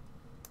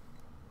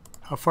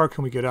 How far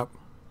can we get up?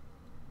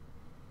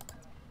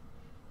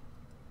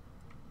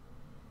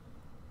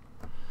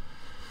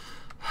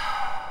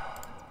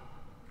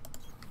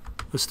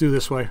 Let's do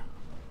this way.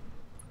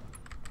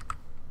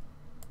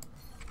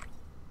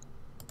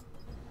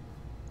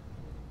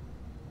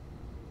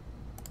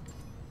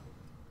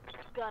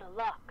 Got a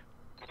lock.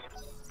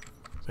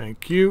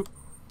 Thank you.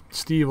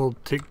 Steve will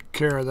take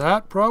care of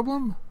that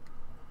problem.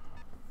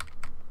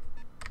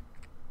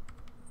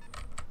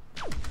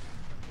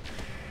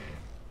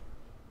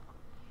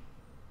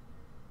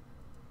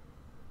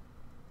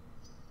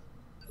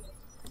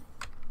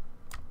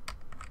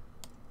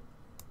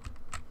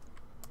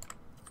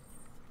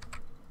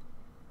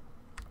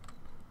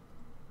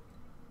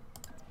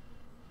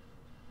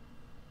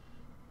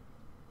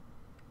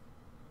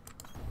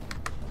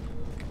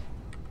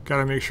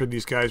 Gotta make sure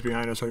these guys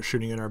behind us aren't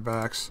shooting in our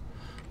backs.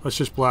 Let's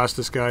just blast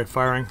this guy.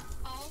 Firing.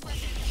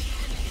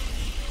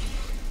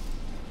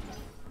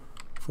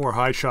 4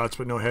 high shots,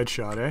 but no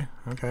headshot, eh?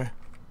 Okay.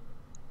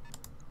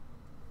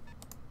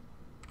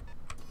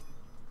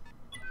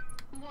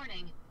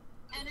 Warning.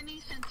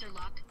 Enemy sensor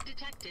lock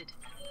detected.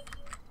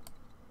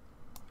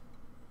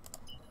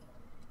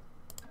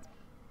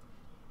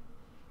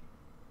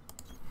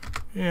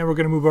 Yeah, we're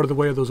gonna move out of the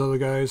way of those other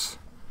guys.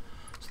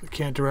 They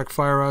can't direct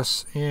fire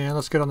us. And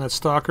let's get on that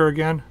stalker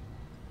again.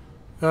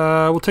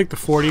 We'll take the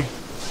 40.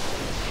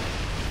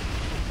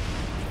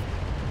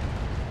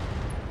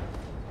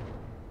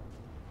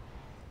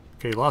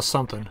 Okay, lost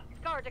something.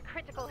 Scarred a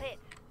critical hit.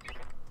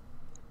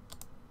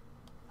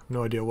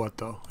 No idea what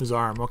though. His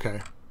arm,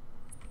 okay.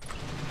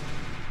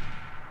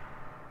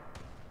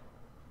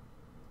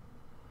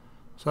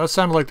 So that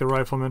sounded like the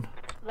rifleman.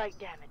 Light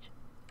damage.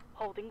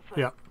 Holding firm.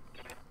 Yeah.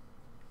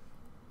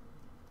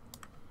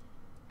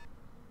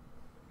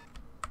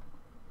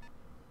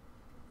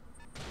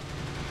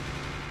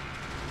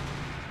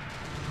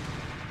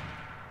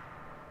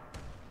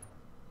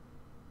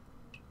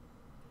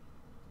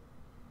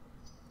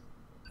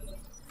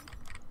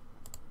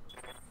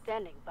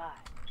 Standing by.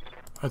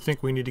 I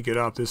think we need to get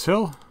up this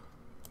hill.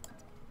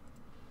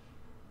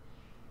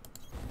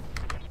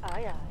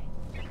 Aye, aye.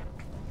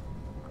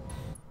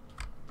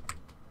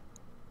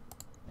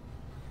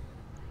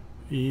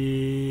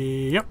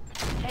 Yep.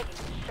 Taking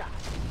the shot.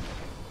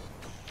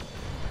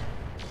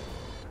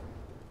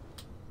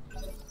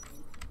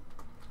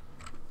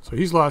 So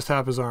he's lost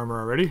half his armor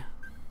already.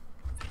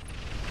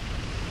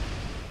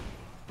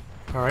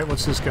 Alright,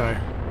 what's this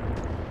guy?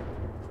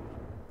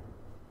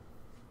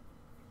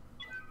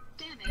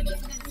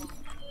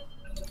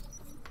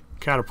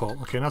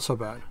 Catapult. Okay, not so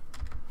bad.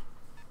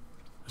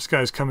 This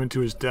guy's coming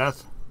to his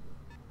death.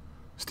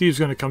 Steve's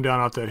going to come down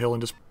off that hill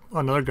and just...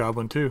 Another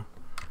goblin, too.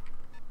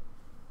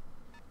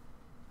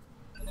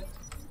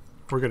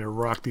 We're going to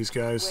rock these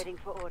guys. Waiting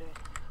for orders.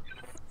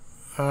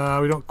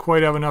 We don't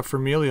quite have enough for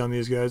melee on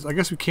these guys. I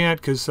guess we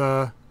can't because...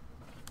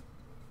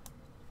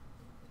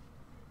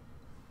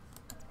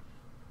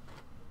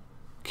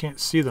 can't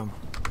see them.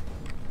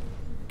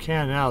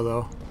 Can now,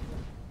 though.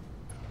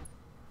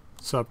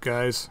 What's up,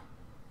 guys?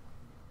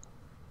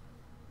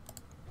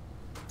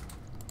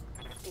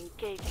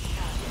 Engaging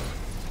target.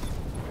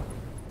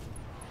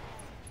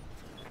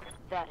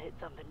 That hit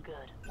something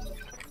good.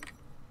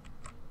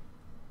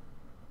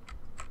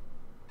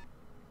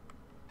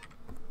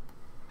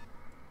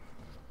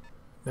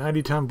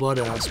 90-ton blood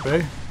asp,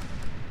 eh?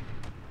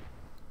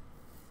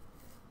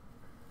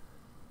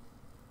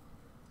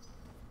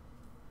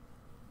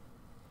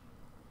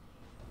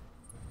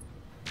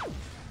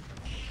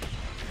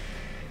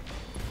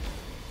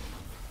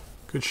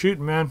 Good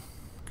shooting, man.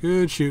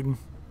 Good shooting.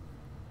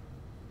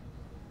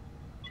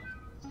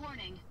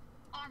 Warning.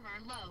 Armor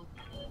low.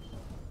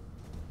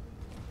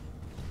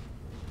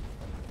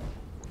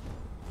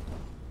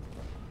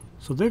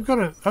 So they've got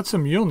a... That's a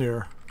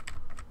Mjolnir.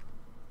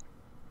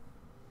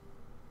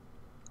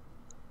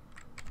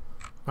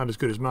 Not as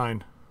good as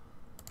mine.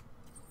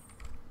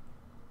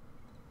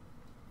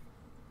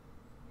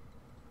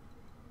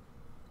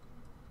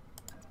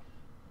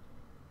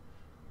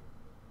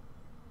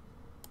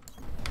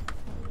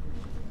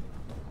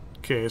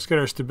 Okay, let's get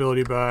our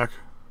stability back.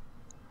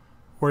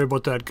 Worry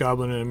about that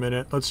goblin in a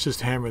minute. Let's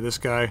just hammer this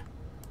guy.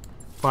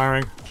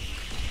 Firing.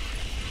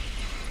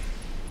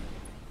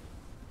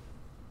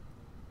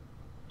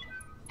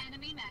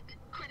 Enemy mech.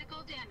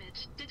 Critical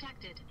damage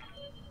detected.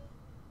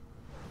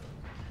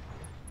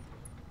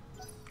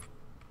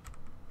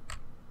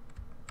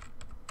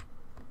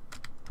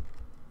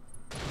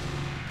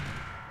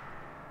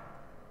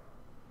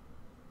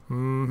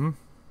 Mm-hmm.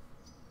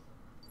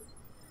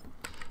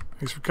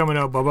 Thanks for coming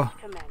out, Bubba.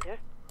 Commander.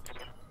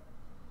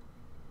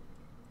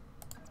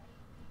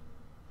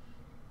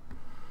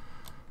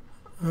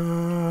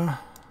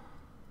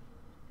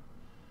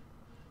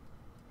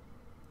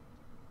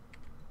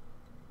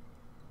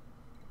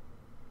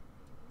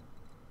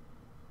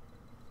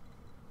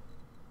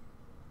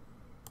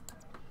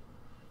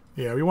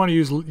 Yeah, we want to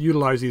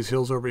utilize these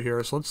hills over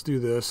here, so let's do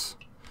this.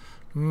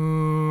 I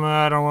don't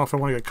know if I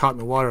want to get caught in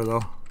the water,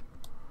 though.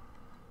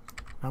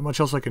 Not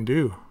much else I can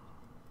do.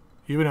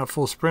 Even at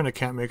full sprint, I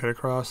can't make it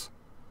across.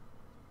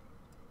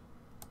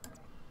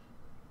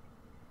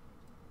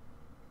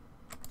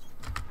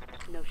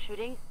 No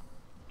shooting,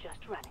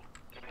 just running.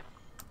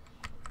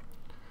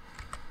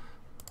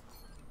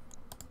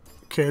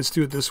 Okay, let's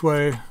do it this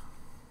way.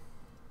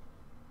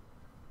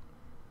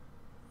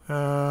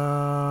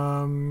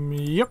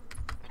 Yep.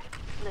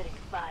 Splitting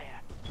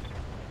fire.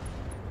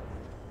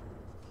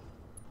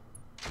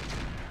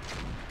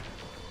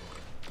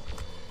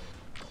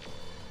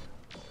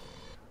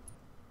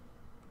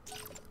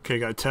 Okay,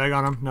 got a tag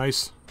on him.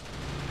 Nice.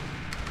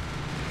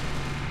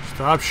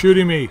 Stop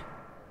shooting me.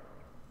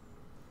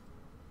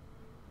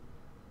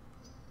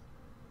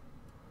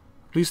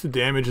 At least the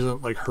damage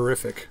isn't like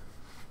horrific.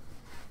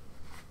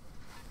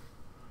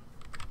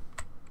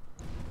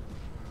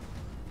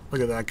 Look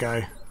at that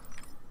guy.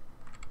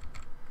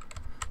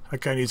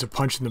 That guy needs a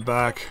punch in the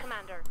back.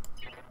 Commander.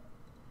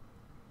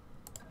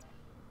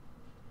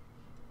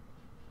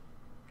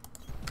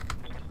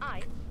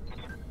 I.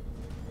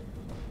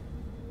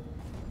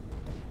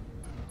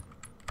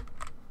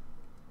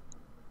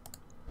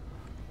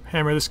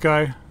 Hammer this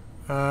guy.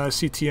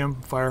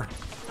 CTM, fire.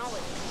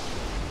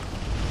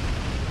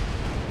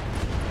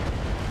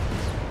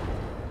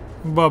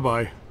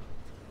 Bye-bye.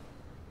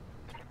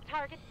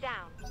 Target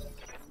down.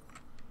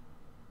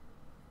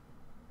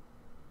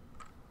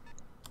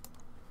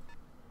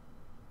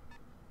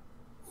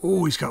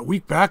 Oh, he's got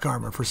weak back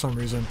armor for some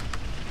reason.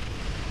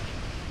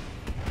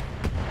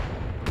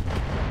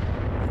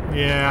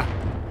 Yeah.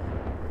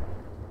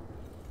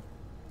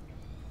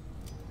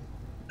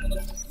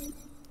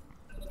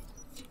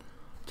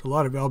 It's a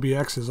lot of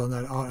LBXs on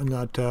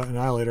that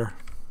Annihilator.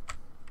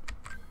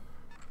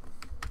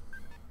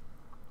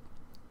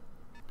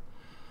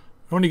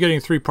 Only getting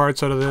 3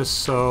 parts out of this,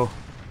 so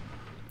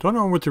don't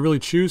know what to really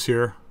choose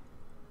here.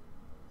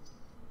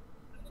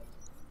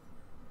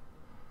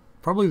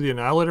 Probably the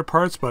Annihilator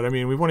parts, but I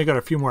mean, we've only got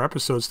a few more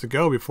episodes to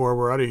go before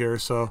we're out of here,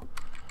 so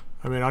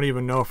I mean, I don't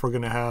even know if we're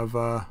going to have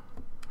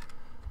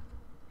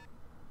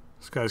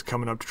this guy's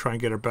coming up to try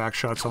and get our back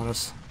shots on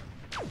us.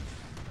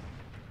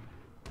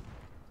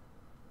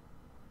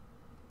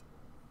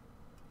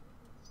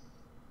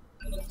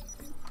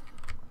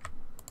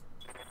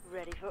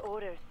 Ready for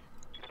orders.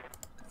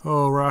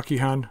 Oh, Rocky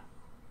Hun,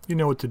 you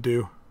know what to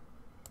do.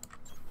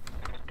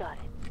 Got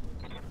it.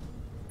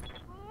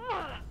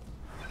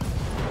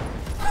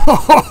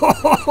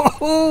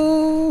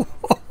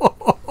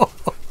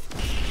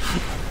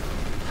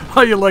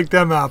 How you like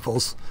them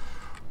apples?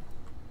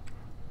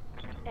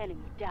 Enemy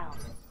down.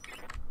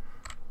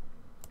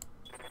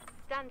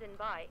 Standing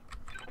by.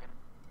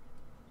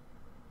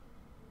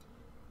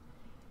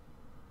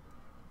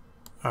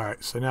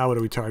 Alright, so now what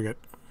do we target?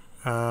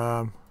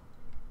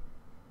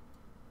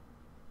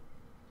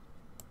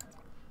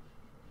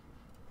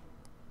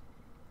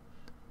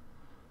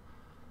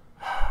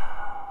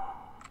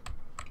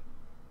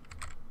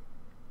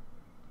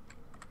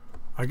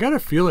 I got a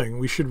feeling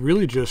we should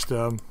really just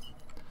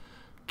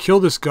kill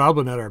this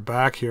goblin at our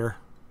back here.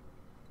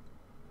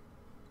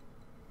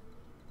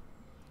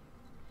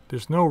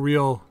 There's no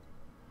real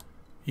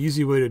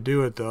easy way to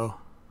do it, though.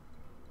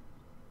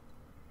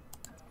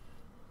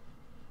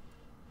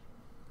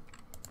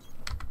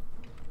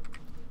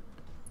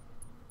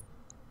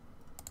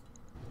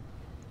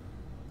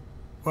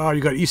 Wow,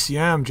 you got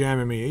ECM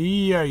jamming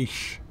me.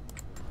 Yeesh.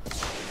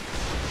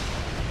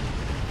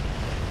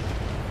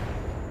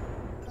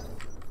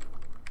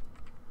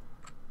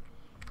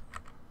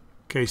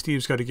 Okay,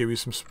 Steve's got to give you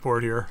some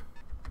support here.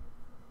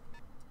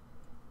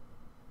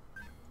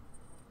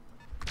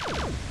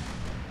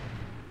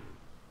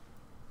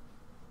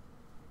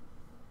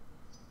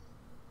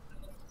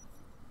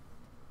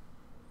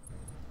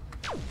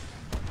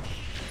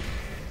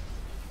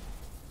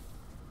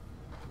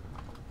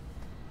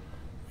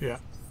 Yeah.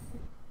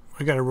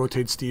 I got to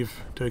rotate Steve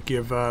to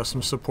give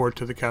some support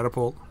to the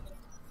catapult.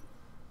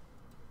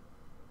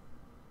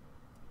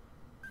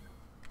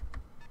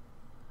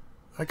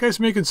 That guy's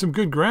making some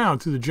good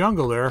ground through the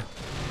jungle there.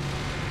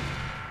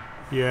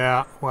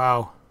 Yeah,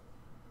 wow.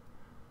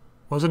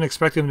 Wasn't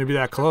expecting him to be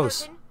that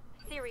close.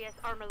 Serious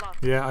Armor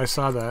lost. Yeah, I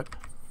saw that.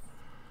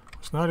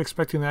 Was not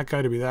expecting that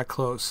guy to be that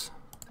close.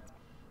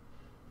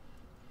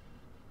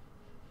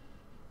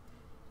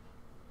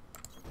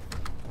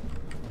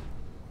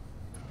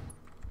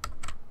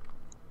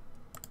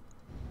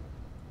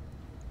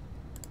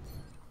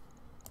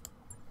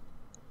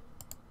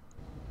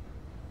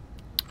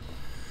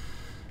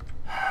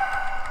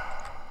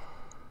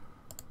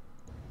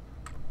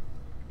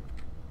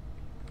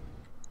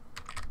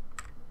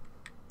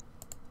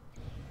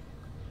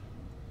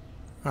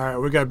 Alright,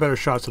 we got better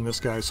shots than this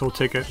guy, so we'll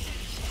take it.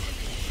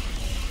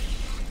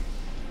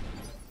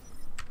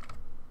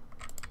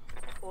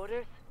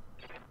 Orders?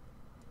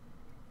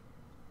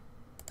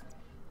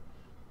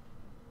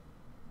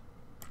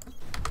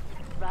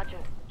 Roger.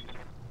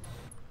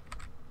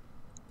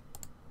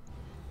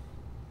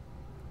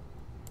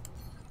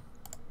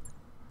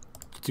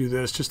 Let's do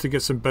this just to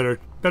get some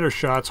better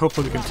shots.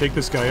 Hopefully we can take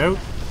this guy out.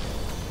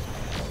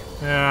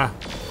 Yeah.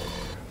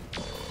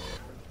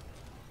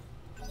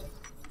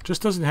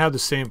 Just doesn't have the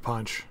same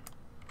punch.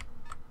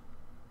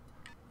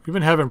 We've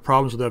been having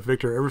problems with that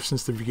Victor ever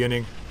since the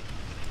beginning.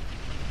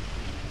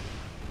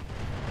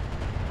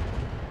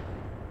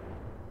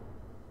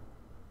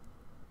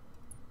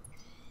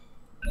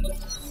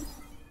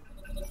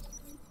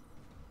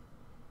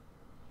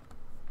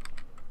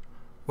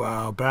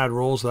 Wow, bad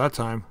rolls that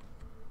time.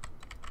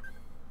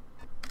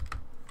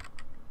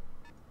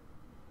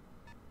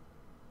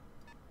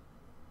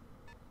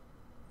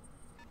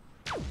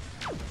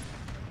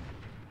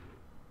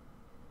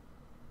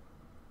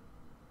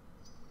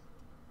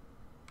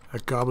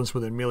 That goblin's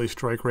within melee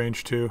strike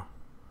range too.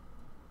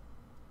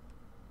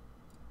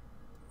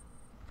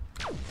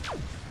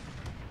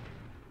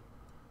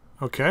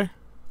 Okay.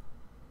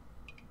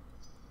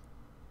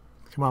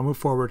 Come on, move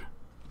forward.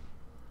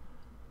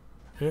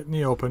 Hit in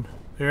the open.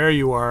 There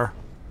you are.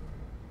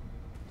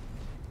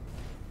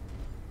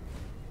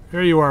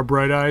 There you are,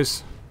 Bright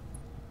Eyes.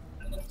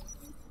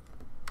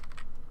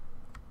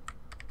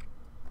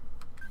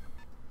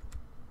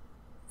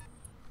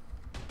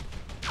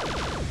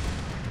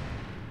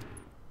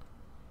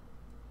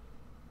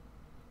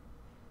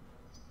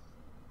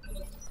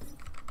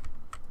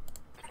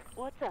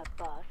 What's up,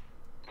 boss?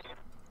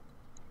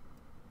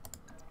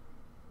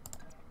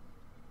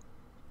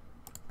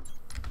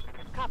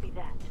 Copy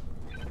that.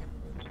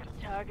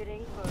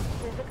 Targeting for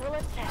physical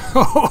attack.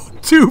 Oh,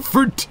 2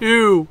 for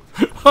 2!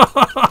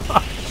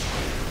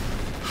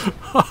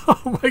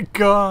 Oh my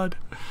god.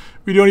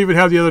 We don't even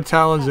have the other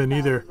talons in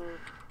either.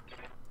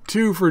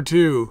 2 for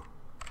 2.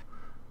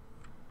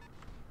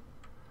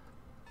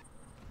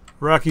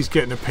 Rocky's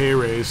getting a pay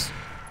raise.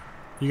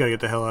 You gotta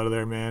get the hell out of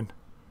there, man.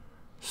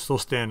 Still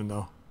standing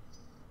though.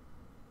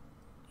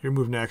 Your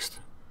move next.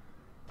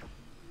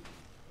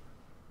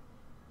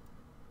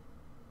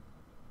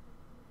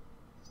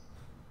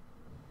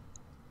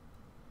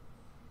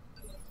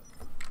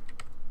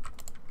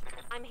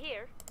 I'm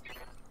here.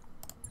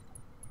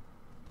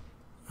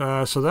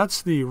 So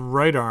that's the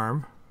right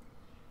arm.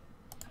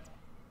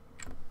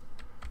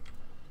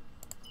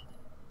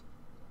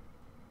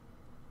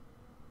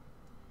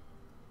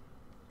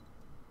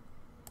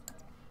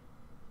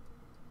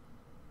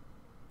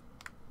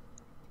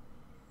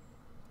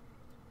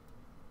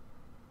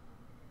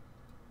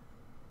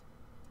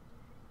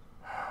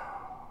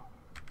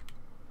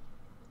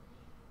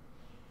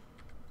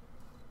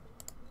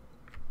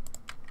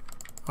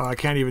 I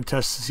can't even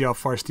test to see how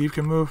far Steve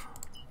can move.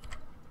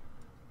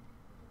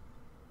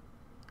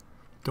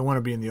 Don't want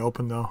to be in the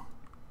open though.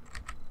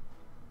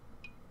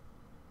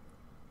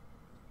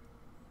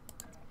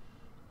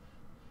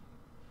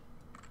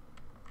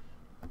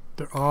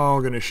 They're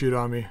all going to shoot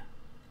on me.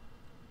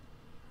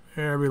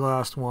 Every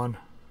last one.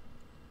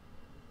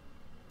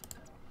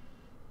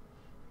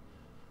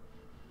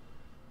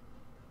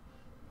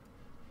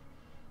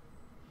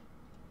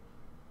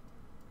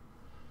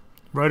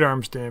 Right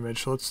arm's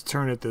damaged, so let's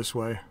turn it this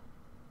way.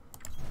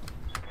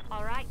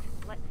 All right,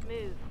 let's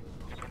move.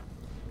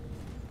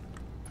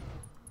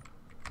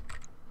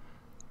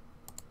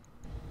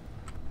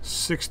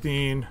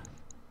 $16.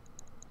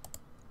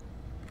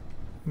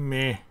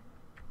 Meh.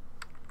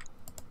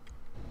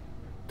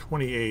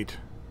 28.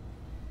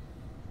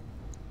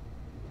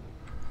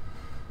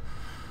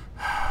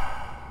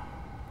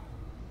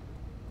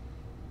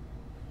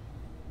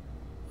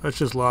 Let's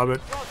just lob it.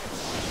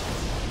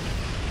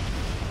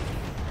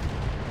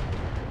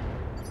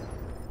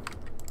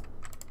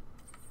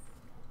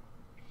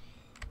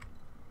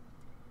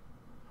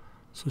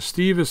 So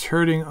Steve is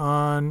hurting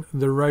on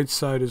the right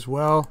side as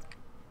well.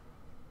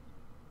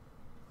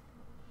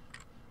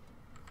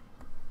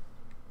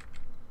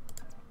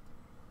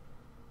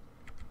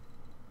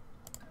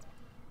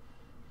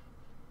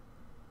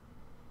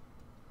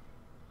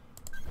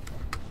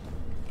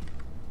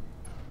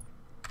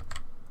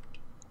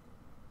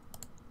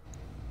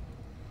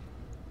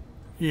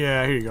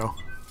 Yeah, here you go.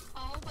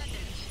 All weapons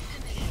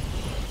committed.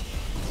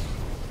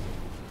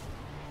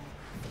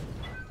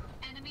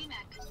 Enemy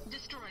mech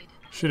destroyed.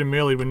 Should have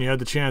meleeed when you had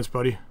the chance,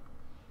 buddy.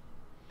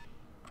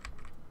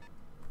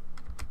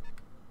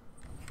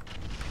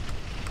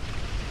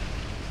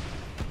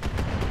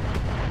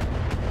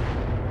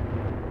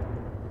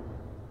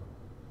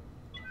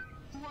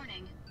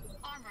 Warning.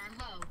 Armor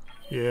low.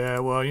 Yeah,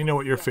 well, you know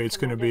what your fate's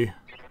gonna be.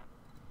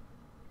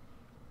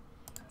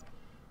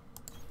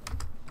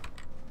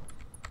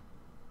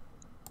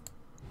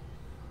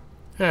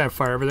 Yeah,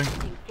 fire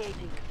everything.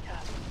 Engaging the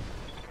top.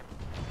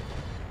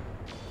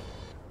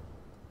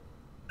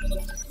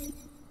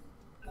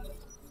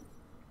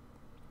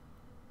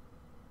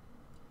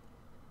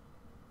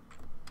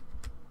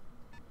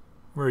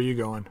 Where are you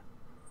going?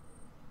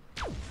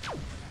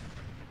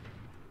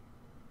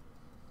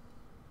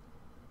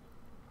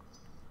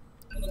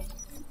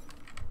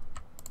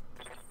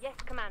 Yes,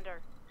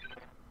 Commander.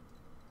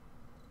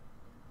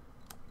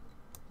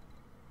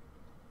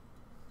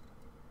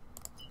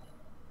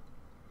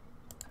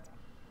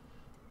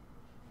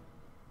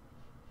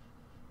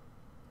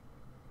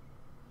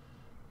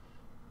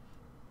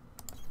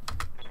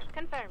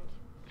 Confirmed.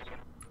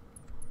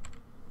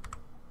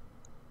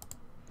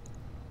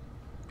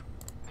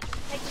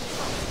 Taking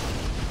control.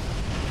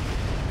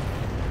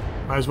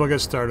 Might as well get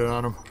started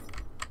on him.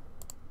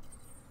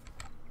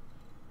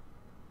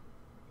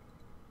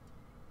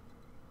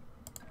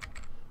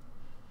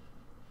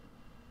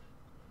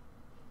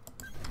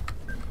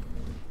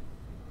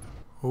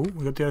 Oh,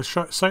 we got the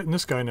sight in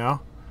this guy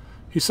now.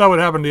 He saw what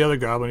happened to the other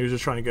goblin. He was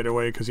just trying to get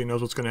away because he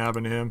knows what's going to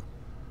happen to him.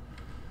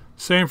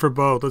 Same for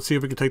both. Let's see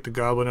if we can take the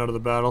goblin out of the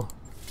battle.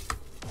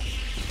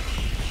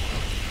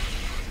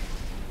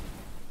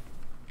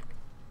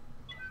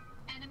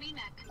 Enemy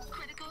mech.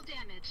 Critical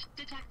damage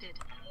detected.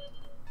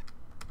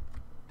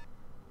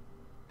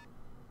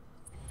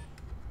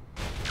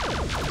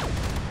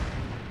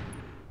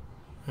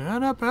 Yeah,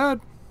 not bad.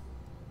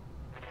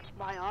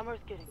 My armor's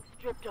getting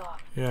stripped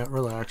off. Yeah,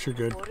 relax. You're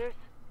good. Orders?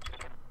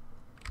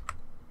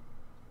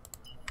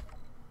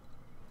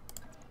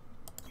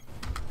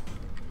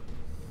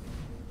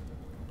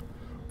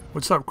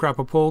 What's up,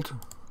 Crapapold?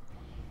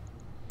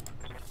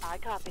 I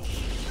copy.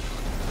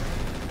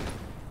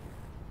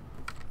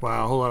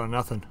 Wow, a whole lot of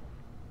nothing.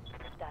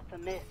 That's a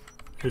miss.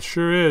 It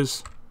sure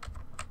is.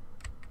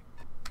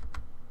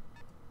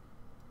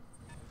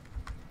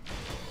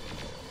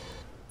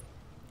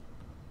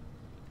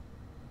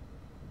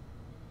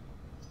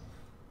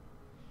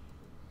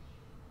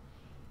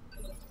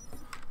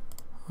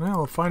 Well,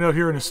 we'll find out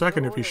here in a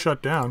second if he's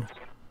shut down.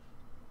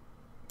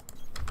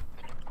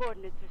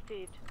 Coordinates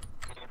received.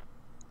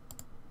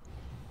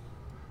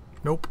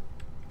 Nope.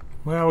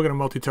 Well, we're going to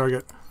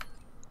multi-target.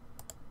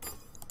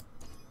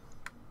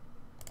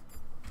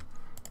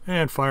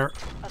 And fire.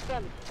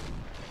 Affirmative.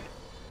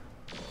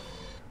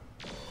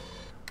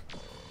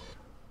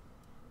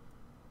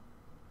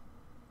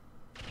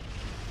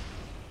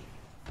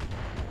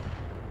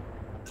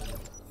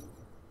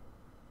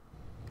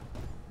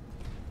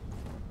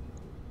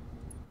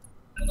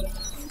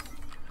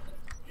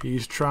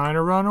 He's trying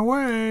to run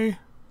away.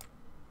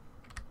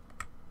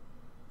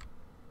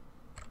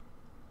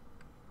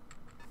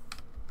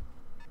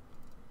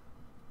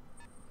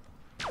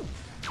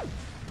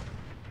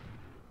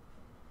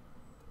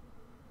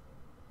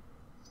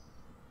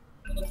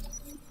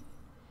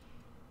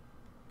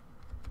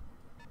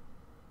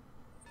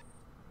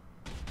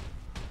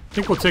 I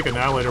think we'll take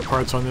annihilator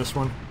parts on this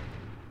one.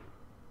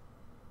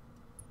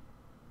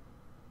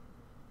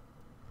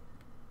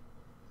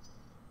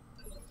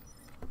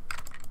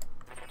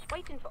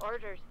 Waiting for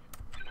orders.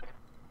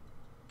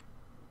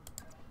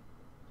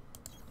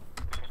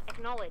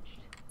 Acknowledged.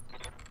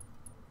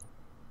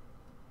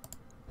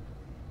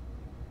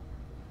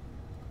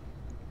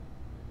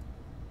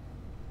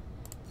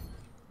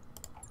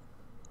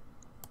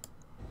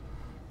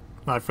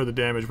 Not for the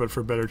damage, but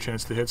for a better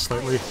chance to hit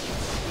slightly.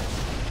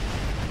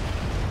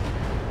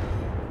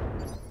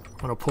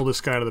 I'm gonna pull this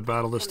guy out of the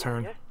battle this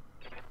turn. Commander.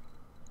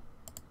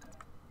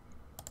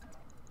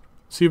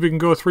 See if we can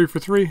go 3 for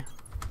 3.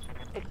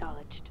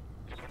 Acknowledged.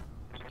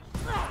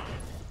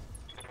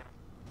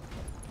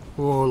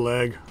 Oh,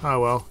 leg. Oh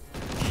well.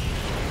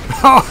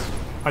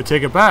 Oh, I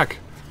take it back.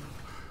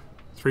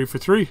 3 for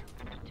 3.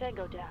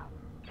 Tango down.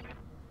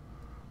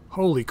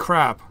 Holy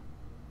crap.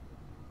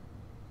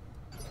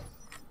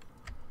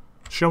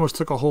 She almost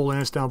took a whole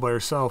lance down by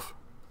herself.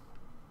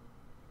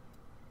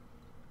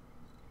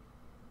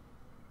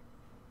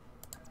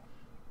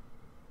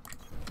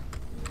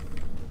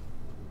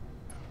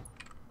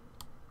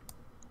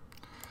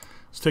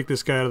 Let's take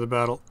this guy out of the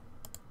battle.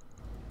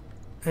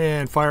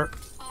 And fire.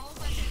 All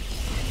weapons.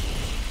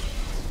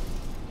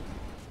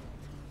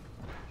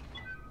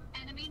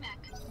 Enemy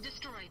mech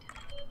destroyed.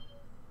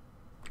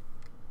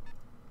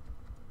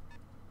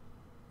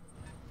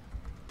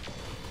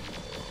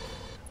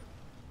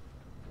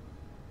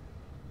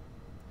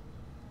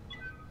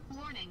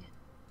 Warning.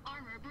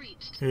 Armor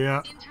breached.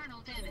 Yeah.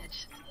 Internal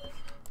damage.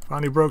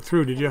 Finally broke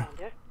through, did you?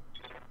 Commander.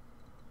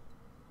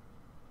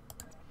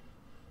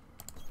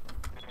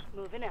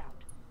 Moving out.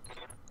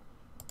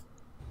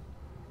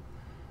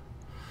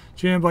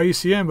 Jammed by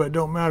ECM, but it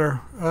don't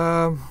matter.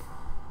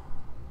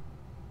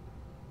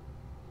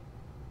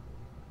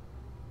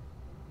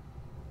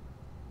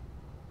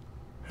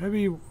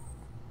 Heavy.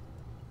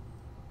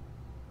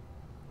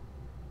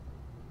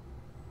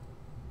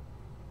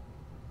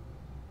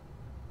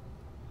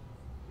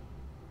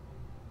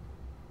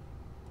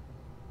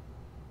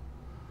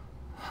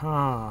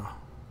 Huh.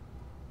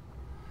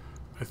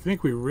 I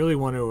think we really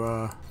want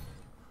to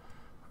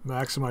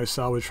maximize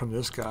salvage from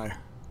this guy.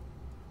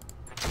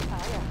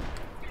 Ah, yeah.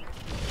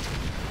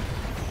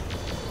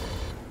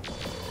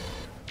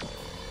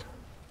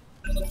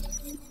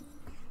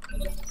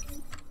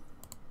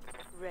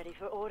 Ready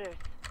for orders.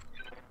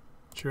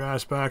 Get your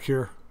ass back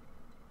here.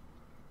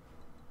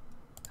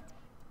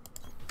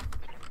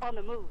 On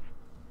the move.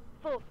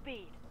 Full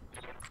speed.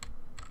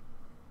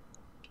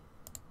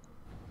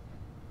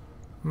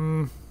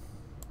 Hmm.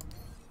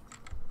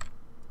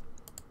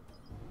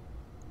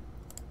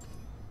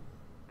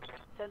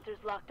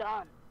 Sensors locked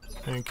on.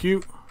 Thank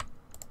you.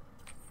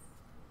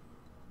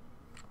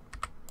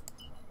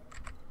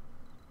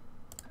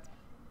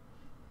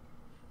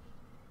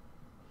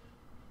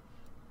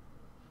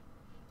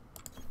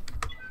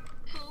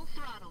 Full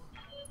throttle.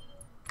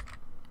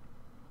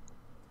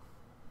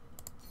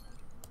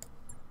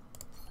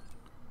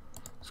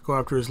 Let's go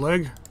after his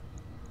leg.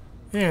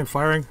 And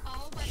firing.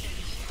 All weapons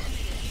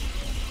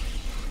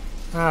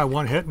committed. Ah,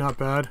 one hit, not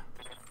bad.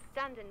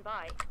 Standing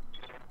by.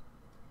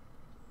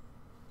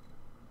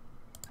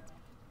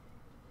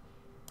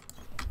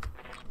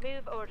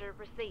 Move order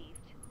received.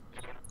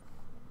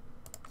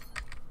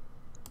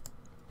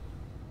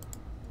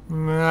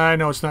 I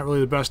know it's not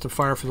really the best to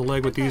fire for the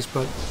leg with these,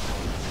 but...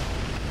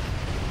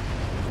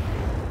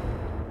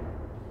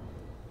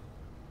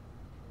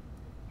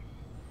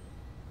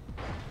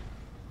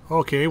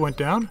 Okay, went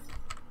down.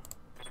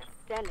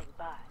 Standing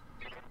by.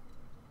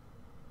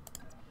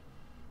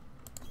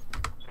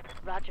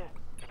 Roger.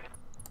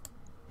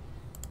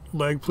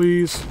 Leg,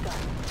 please. Got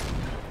it.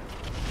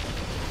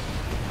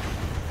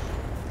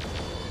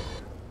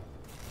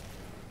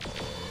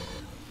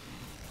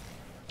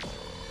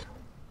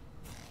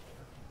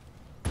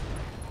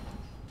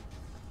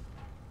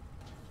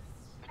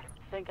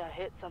 Think I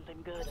hit something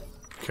good.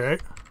 Okay.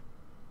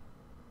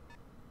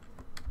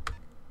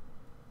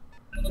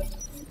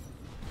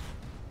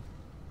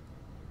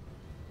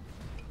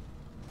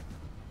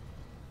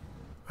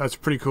 That's a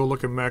pretty cool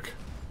looking mech.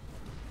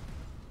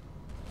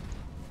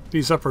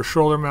 These upper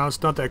shoulder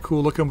mounts, not that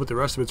cool looking, but the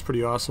rest of it's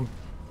pretty awesome.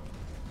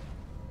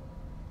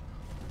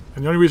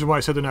 And the only reason why I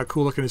said they're not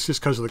cool looking is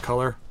just because of the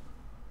color.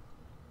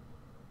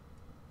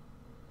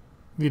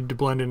 Needed to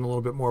blend in a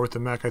little bit more with the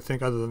mech, I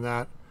think. Other than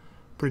that,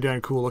 pretty damn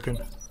cool looking.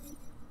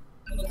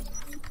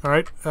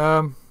 Alright,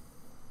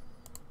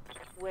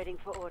 Waiting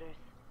for orders.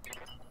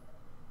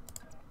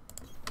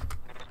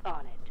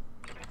 On it.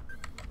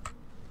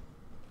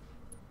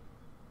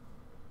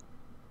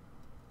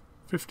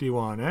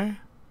 51, eh?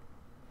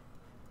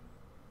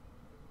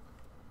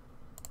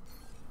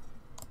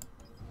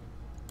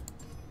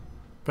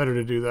 Better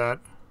to do that.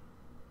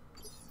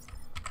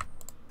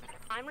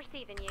 I'm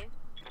receiving you.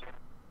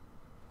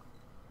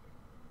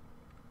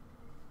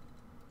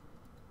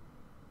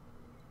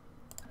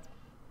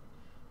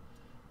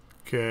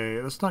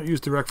 Okay, let's not use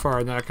direct fire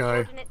on that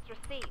guy. Coordinates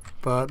received.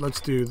 But let's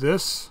do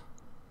this.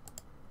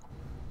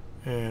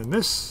 And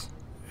this.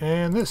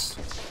 And this.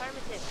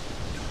 Affirmative.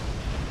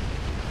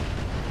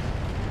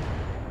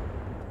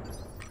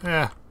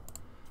 Yeah.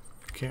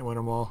 Can't win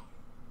them all.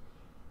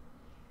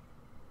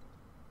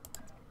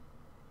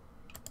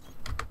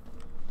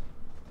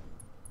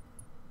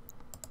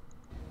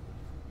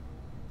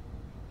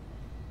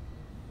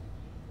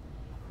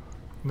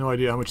 No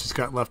idea how much he's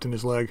got left in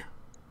his leg.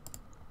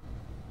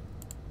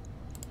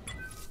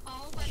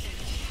 All weapons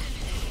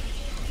committed.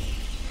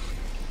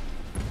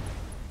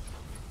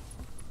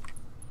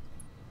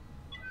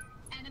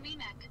 Enemy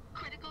mech.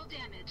 Critical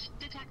damage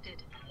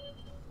detected.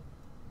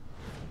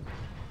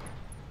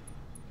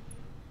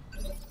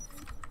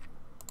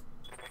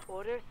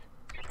 Orders.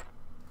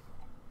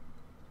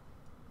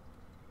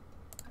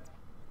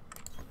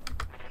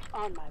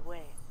 On my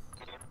way.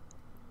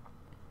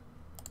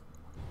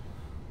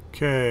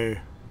 Okay.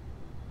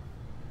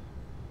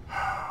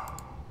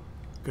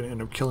 Gonna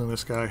end up killing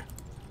this guy.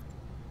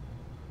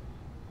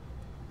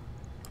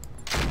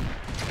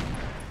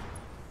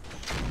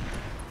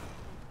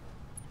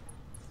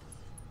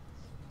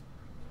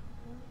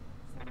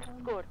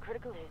 Scored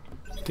critical hit.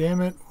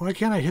 Damn it. Why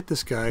can't I hit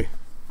this guy?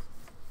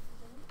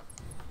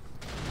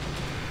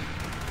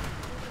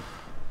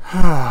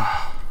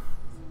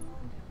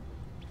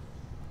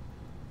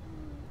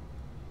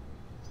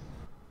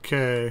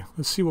 Okay,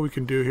 let's see what we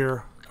can do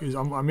here.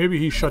 Maybe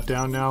he's shut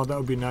down now. That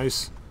would be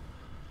nice.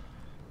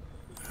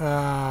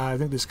 I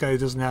think this guy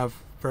doesn't have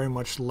very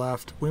much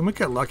left. We might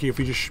get lucky if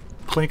we just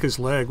clink his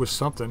leg with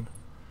something.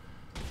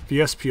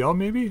 VSPL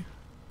maybe?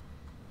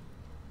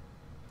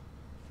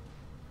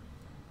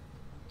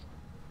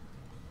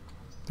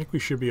 I think we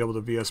should be able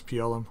to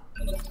VSPL him.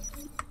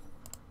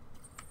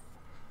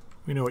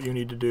 We know what you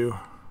need to do.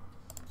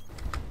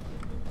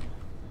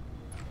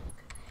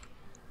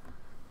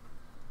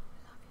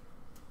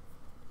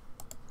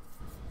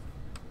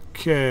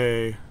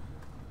 Okay.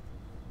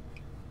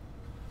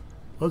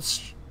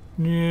 Let's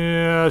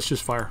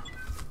just fire.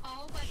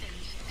 All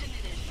weapons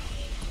committed.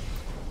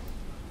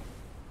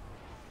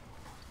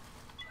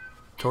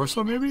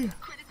 Torso maybe?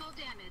 Critical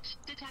damage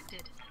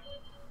detected.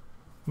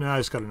 Nah, I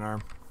just got an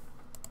arm.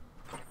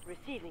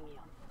 Receiving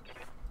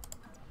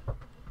you.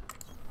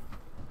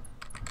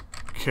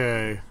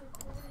 Okay.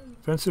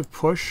 Offensive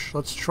push.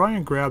 Let's try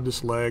and grab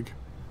this leg.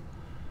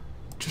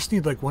 Just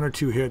need like 1 or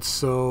 2 hits,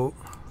 so...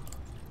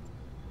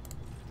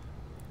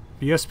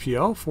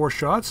 VSPL, 4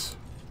 shots.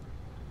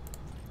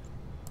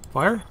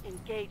 Fire.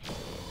 Engage.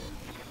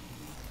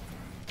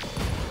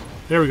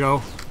 There we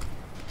go.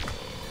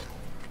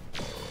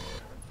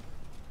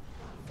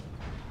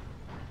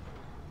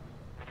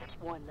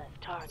 One less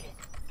target.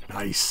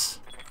 Nice.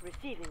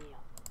 Receiving you.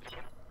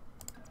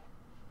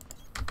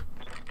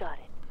 Got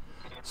it.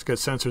 Let's get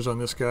sensors on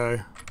this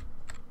guy.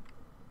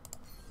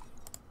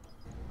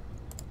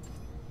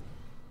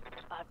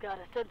 I've got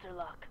a sensor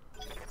lock.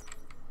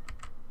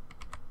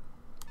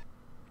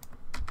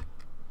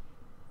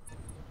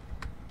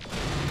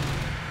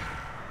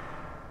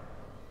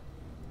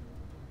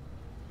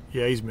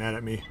 Yeah, he's mad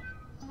at me.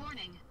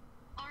 Warning.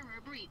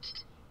 Armor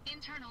breached.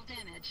 Internal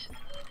damage.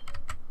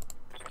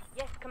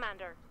 Yes,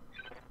 Commander.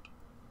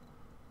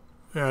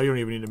 Yeah, you don't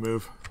even need to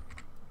move.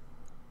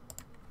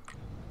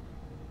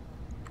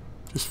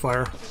 Just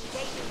fire.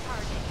 Engaging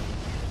target.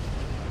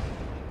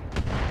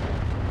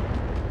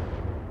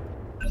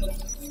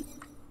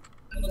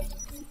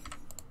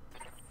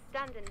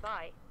 Standing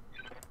by.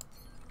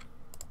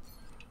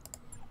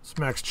 It's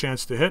max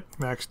chance to hit,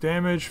 max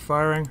damage,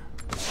 firing.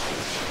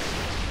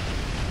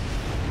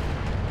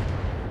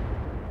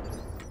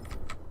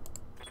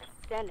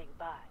 Standing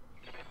by.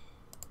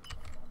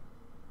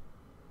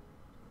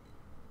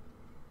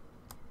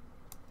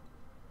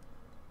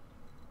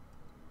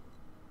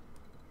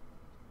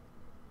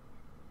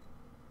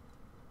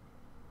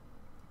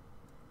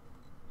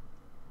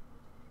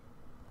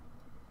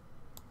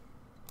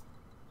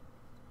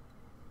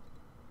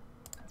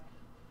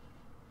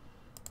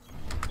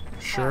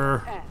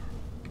 Sure.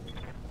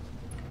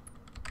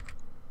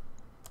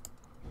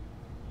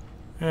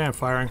 And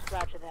firing.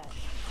 Roger that.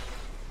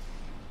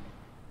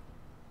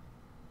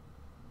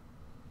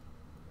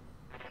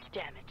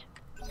 Damn it.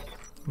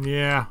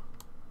 Yeah.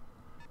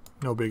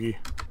 No biggie.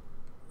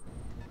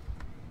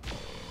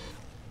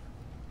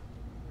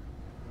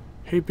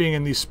 Hate being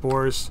in these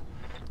spores.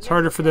 It's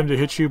harder for them to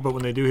hit you, but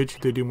when they do hit you,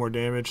 they do more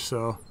damage,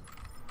 so...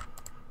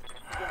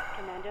 Yes,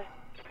 Commander.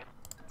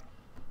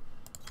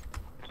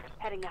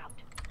 Heading out.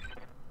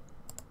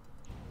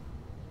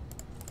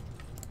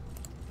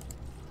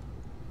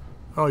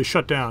 Oh, he's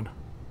shut down.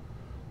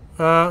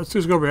 Let's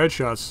just go over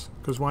headshots,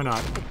 because why not?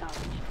 Acknowledged.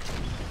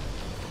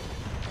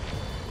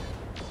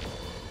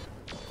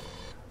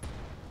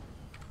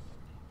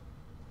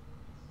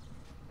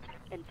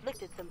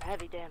 Inflicted some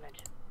heavy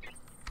damage.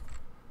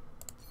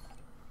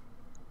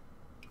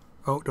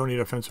 Oh, don't need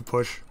offensive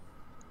push.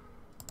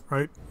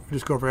 Right?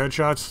 Just go for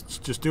headshots. Let's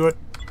just do it.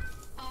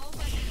 All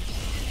weapons.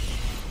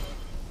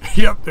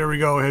 Yep, there we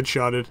go.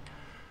 Headshotted.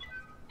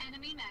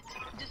 Enemy mech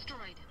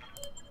destroyed.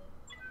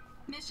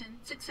 Mission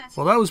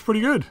successful. Well, that was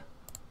pretty good.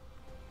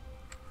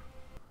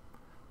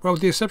 Well,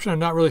 with the exception of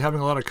not really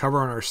having a lot of cover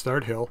on our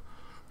start hill.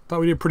 Thought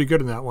we did pretty good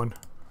in that one.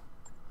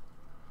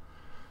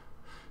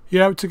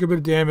 Yeah, we took a bit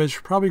of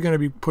damage. Probably going to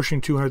be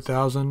pushing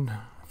 200,000.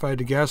 If I had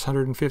to guess,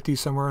 150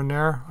 somewhere in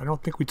there. I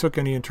don't think we took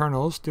any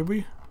internals, did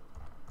we?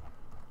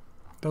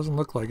 Doesn't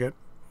look like it.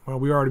 Well,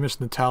 we were already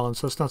missing the talent,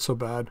 so that's not so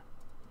bad.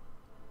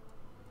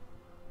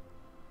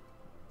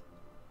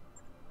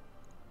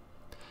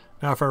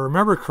 Now, if I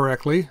remember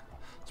correctly,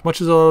 as much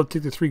as I'll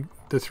take the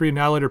three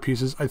annihilator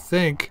pieces, I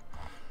think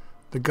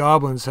the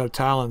goblins have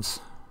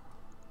talents.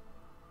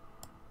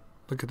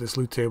 Look at this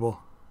loot table.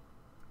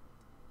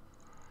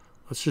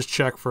 Let's just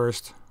check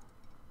first.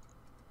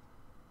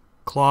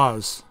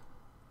 Claws.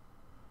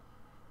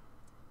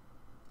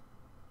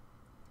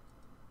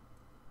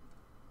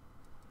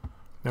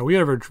 Now we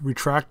have a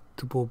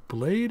retractable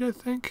blade, I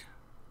think.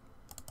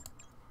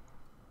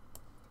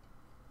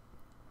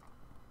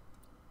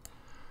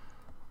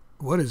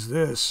 What is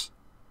this?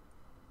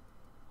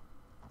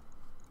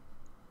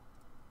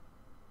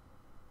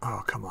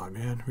 Oh, come on,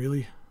 man.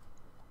 Really?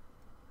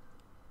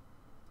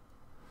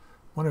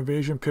 One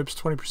evasion, pips,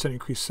 20%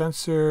 increased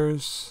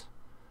sensors.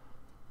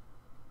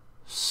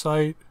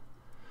 Sight.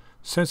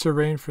 Sensor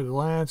range for the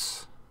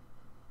lance.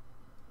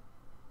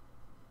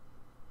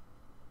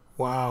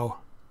 Wow.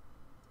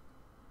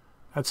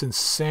 That's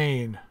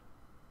insane.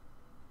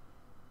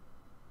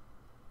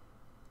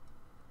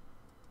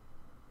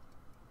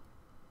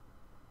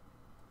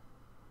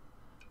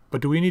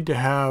 But do we need to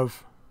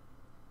have...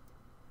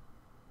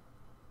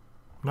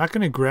 I'm not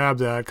going to grab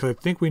that because I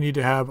think we need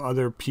to have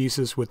other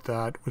pieces with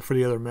that for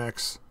the other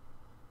mechs.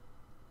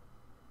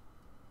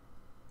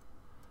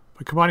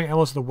 By combining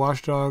elements of the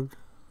Watchdog,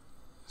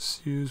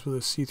 it's used with a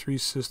C3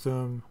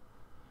 system.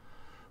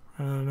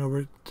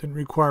 It didn't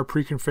require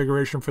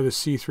pre-configuration for the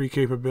C3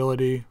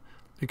 capability.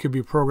 It could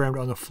be programmed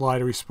on the fly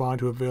to respond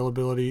to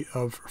availability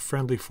of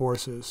friendly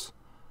forces.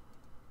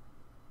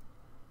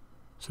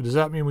 So does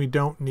that mean we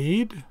don't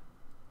need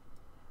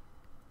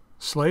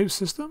slave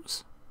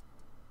systems?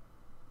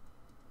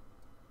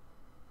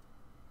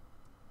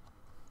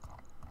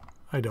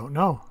 I don't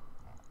know.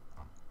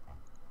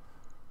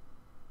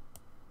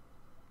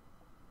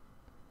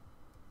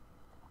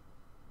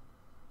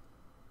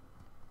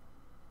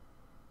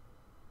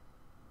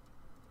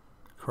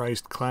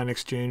 Christ, clan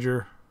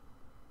exchanger.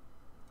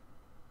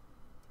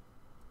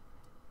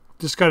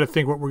 Just got to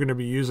think what we're going to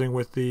be using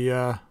with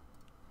the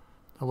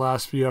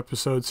last few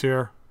episodes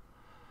here.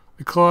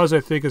 The claws,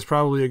 I think, is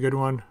probably a good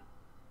one.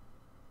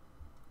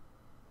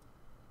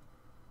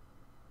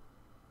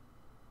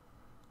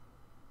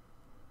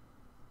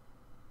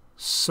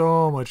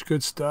 So much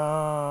good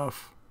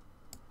stuff.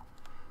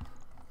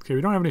 Okay,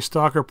 we don't have any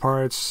stalker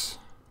parts.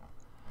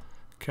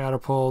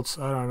 Catapults,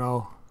 I don't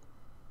know.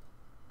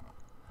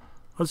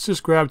 Let's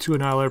just grab 2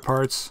 annihilator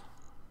parts.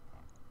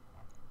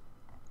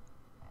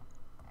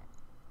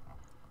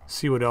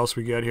 See what else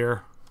we get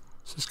here.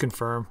 Let's just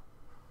confirm.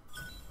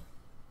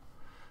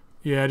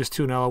 Yeah, just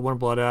 2 annihilator, 1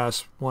 blood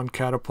ass, 1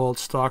 catapult,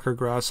 stalker,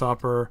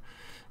 grasshopper,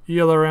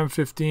 ELR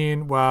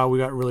M15. Wow,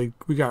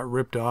 we got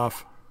ripped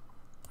off.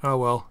 Oh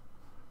well.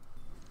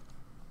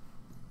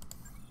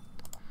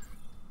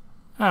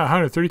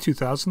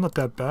 132,000, not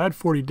that bad.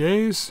 40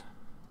 days.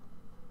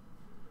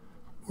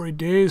 40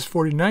 days,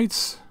 40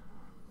 nights.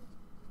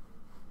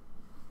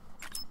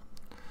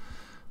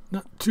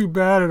 Not too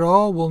bad at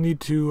all. We'll need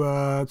to,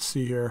 let's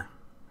see here.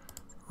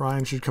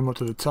 Ryan should come up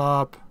to the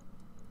top.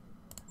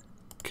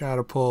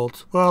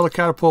 Catapult. Well, the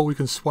catapult we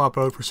can swap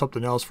out for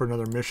something else for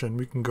another mission.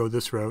 We can go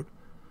this route.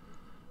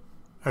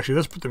 Actually,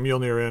 let's put the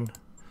Mjolnir in.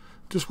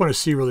 Just want to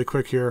see really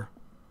quick here.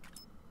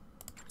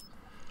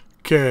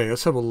 Okay,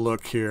 let's have a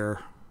look here.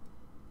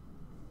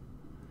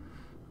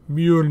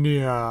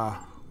 Mjolnir.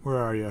 Where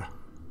are you?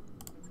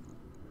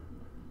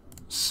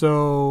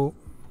 So,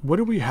 what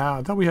do we have?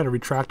 I thought we had a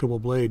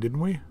retractable blade, didn't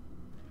we?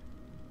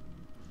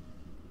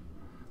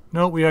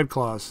 No, we had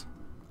claws.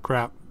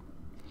 Crap.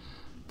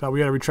 Thought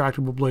we had a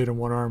retractable blade on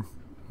one arm.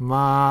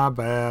 My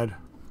bad.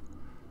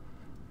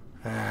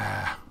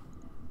 Ah.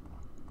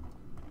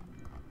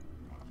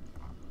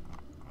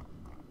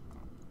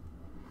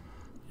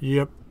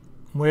 Yep.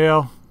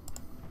 Well.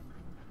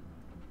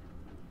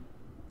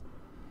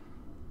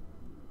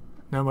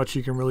 Not much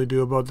you can really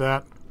do about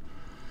that.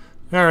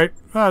 Alright.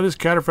 This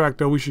cataphract,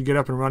 though, we should get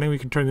up and running. We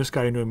can turn this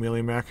guy into a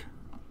melee mech.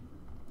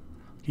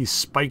 He's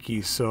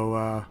spiky,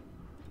 so,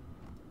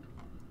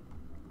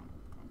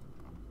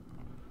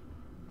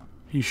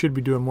 he should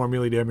be doing more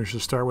melee damage to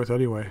start with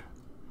anyway.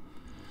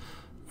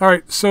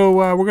 Alright, so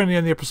we're going to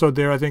end the episode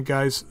there, I think,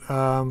 guys.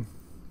 There'll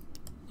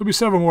be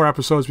several more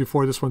episodes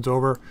before this one's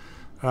over.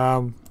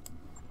 Don't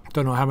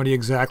know how many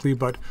exactly,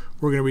 but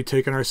we're going to be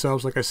taking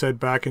ourselves, like I said,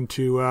 back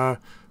into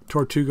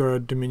Tortuga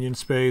Dominion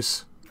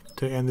space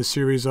to end the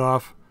series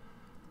off.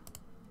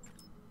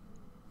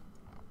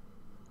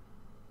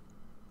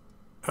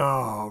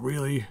 Oh,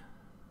 really?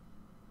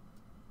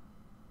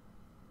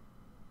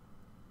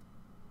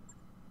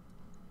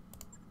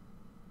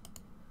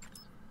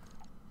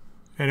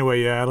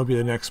 Anyway, yeah, it'll be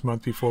the next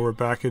month before we're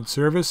back in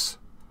service,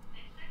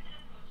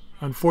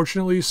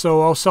 unfortunately.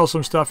 So I'll sell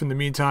some stuff in the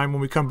meantime.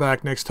 When we come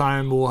back next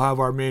time, we'll have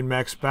our main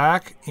mechs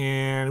back,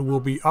 and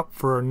we'll be up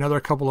for another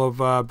couple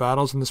of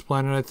battles on this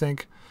planet, I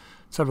think.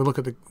 Let's have a look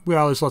at the...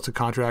 Well, there's lots of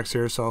contracts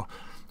here, so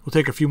we'll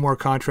take a few more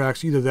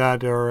contracts. Either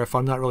that, or if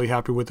I'm not really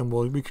happy with them,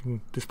 we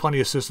can... There's plenty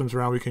of systems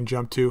around we can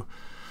jump to.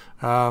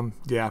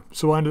 Yeah,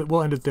 so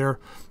we'll end it there.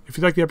 If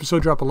you like the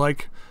episode, drop a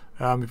like.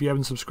 If you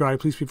haven't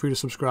subscribed, please feel free to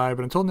subscribe.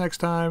 And until next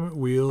time,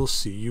 we'll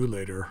see you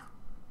later.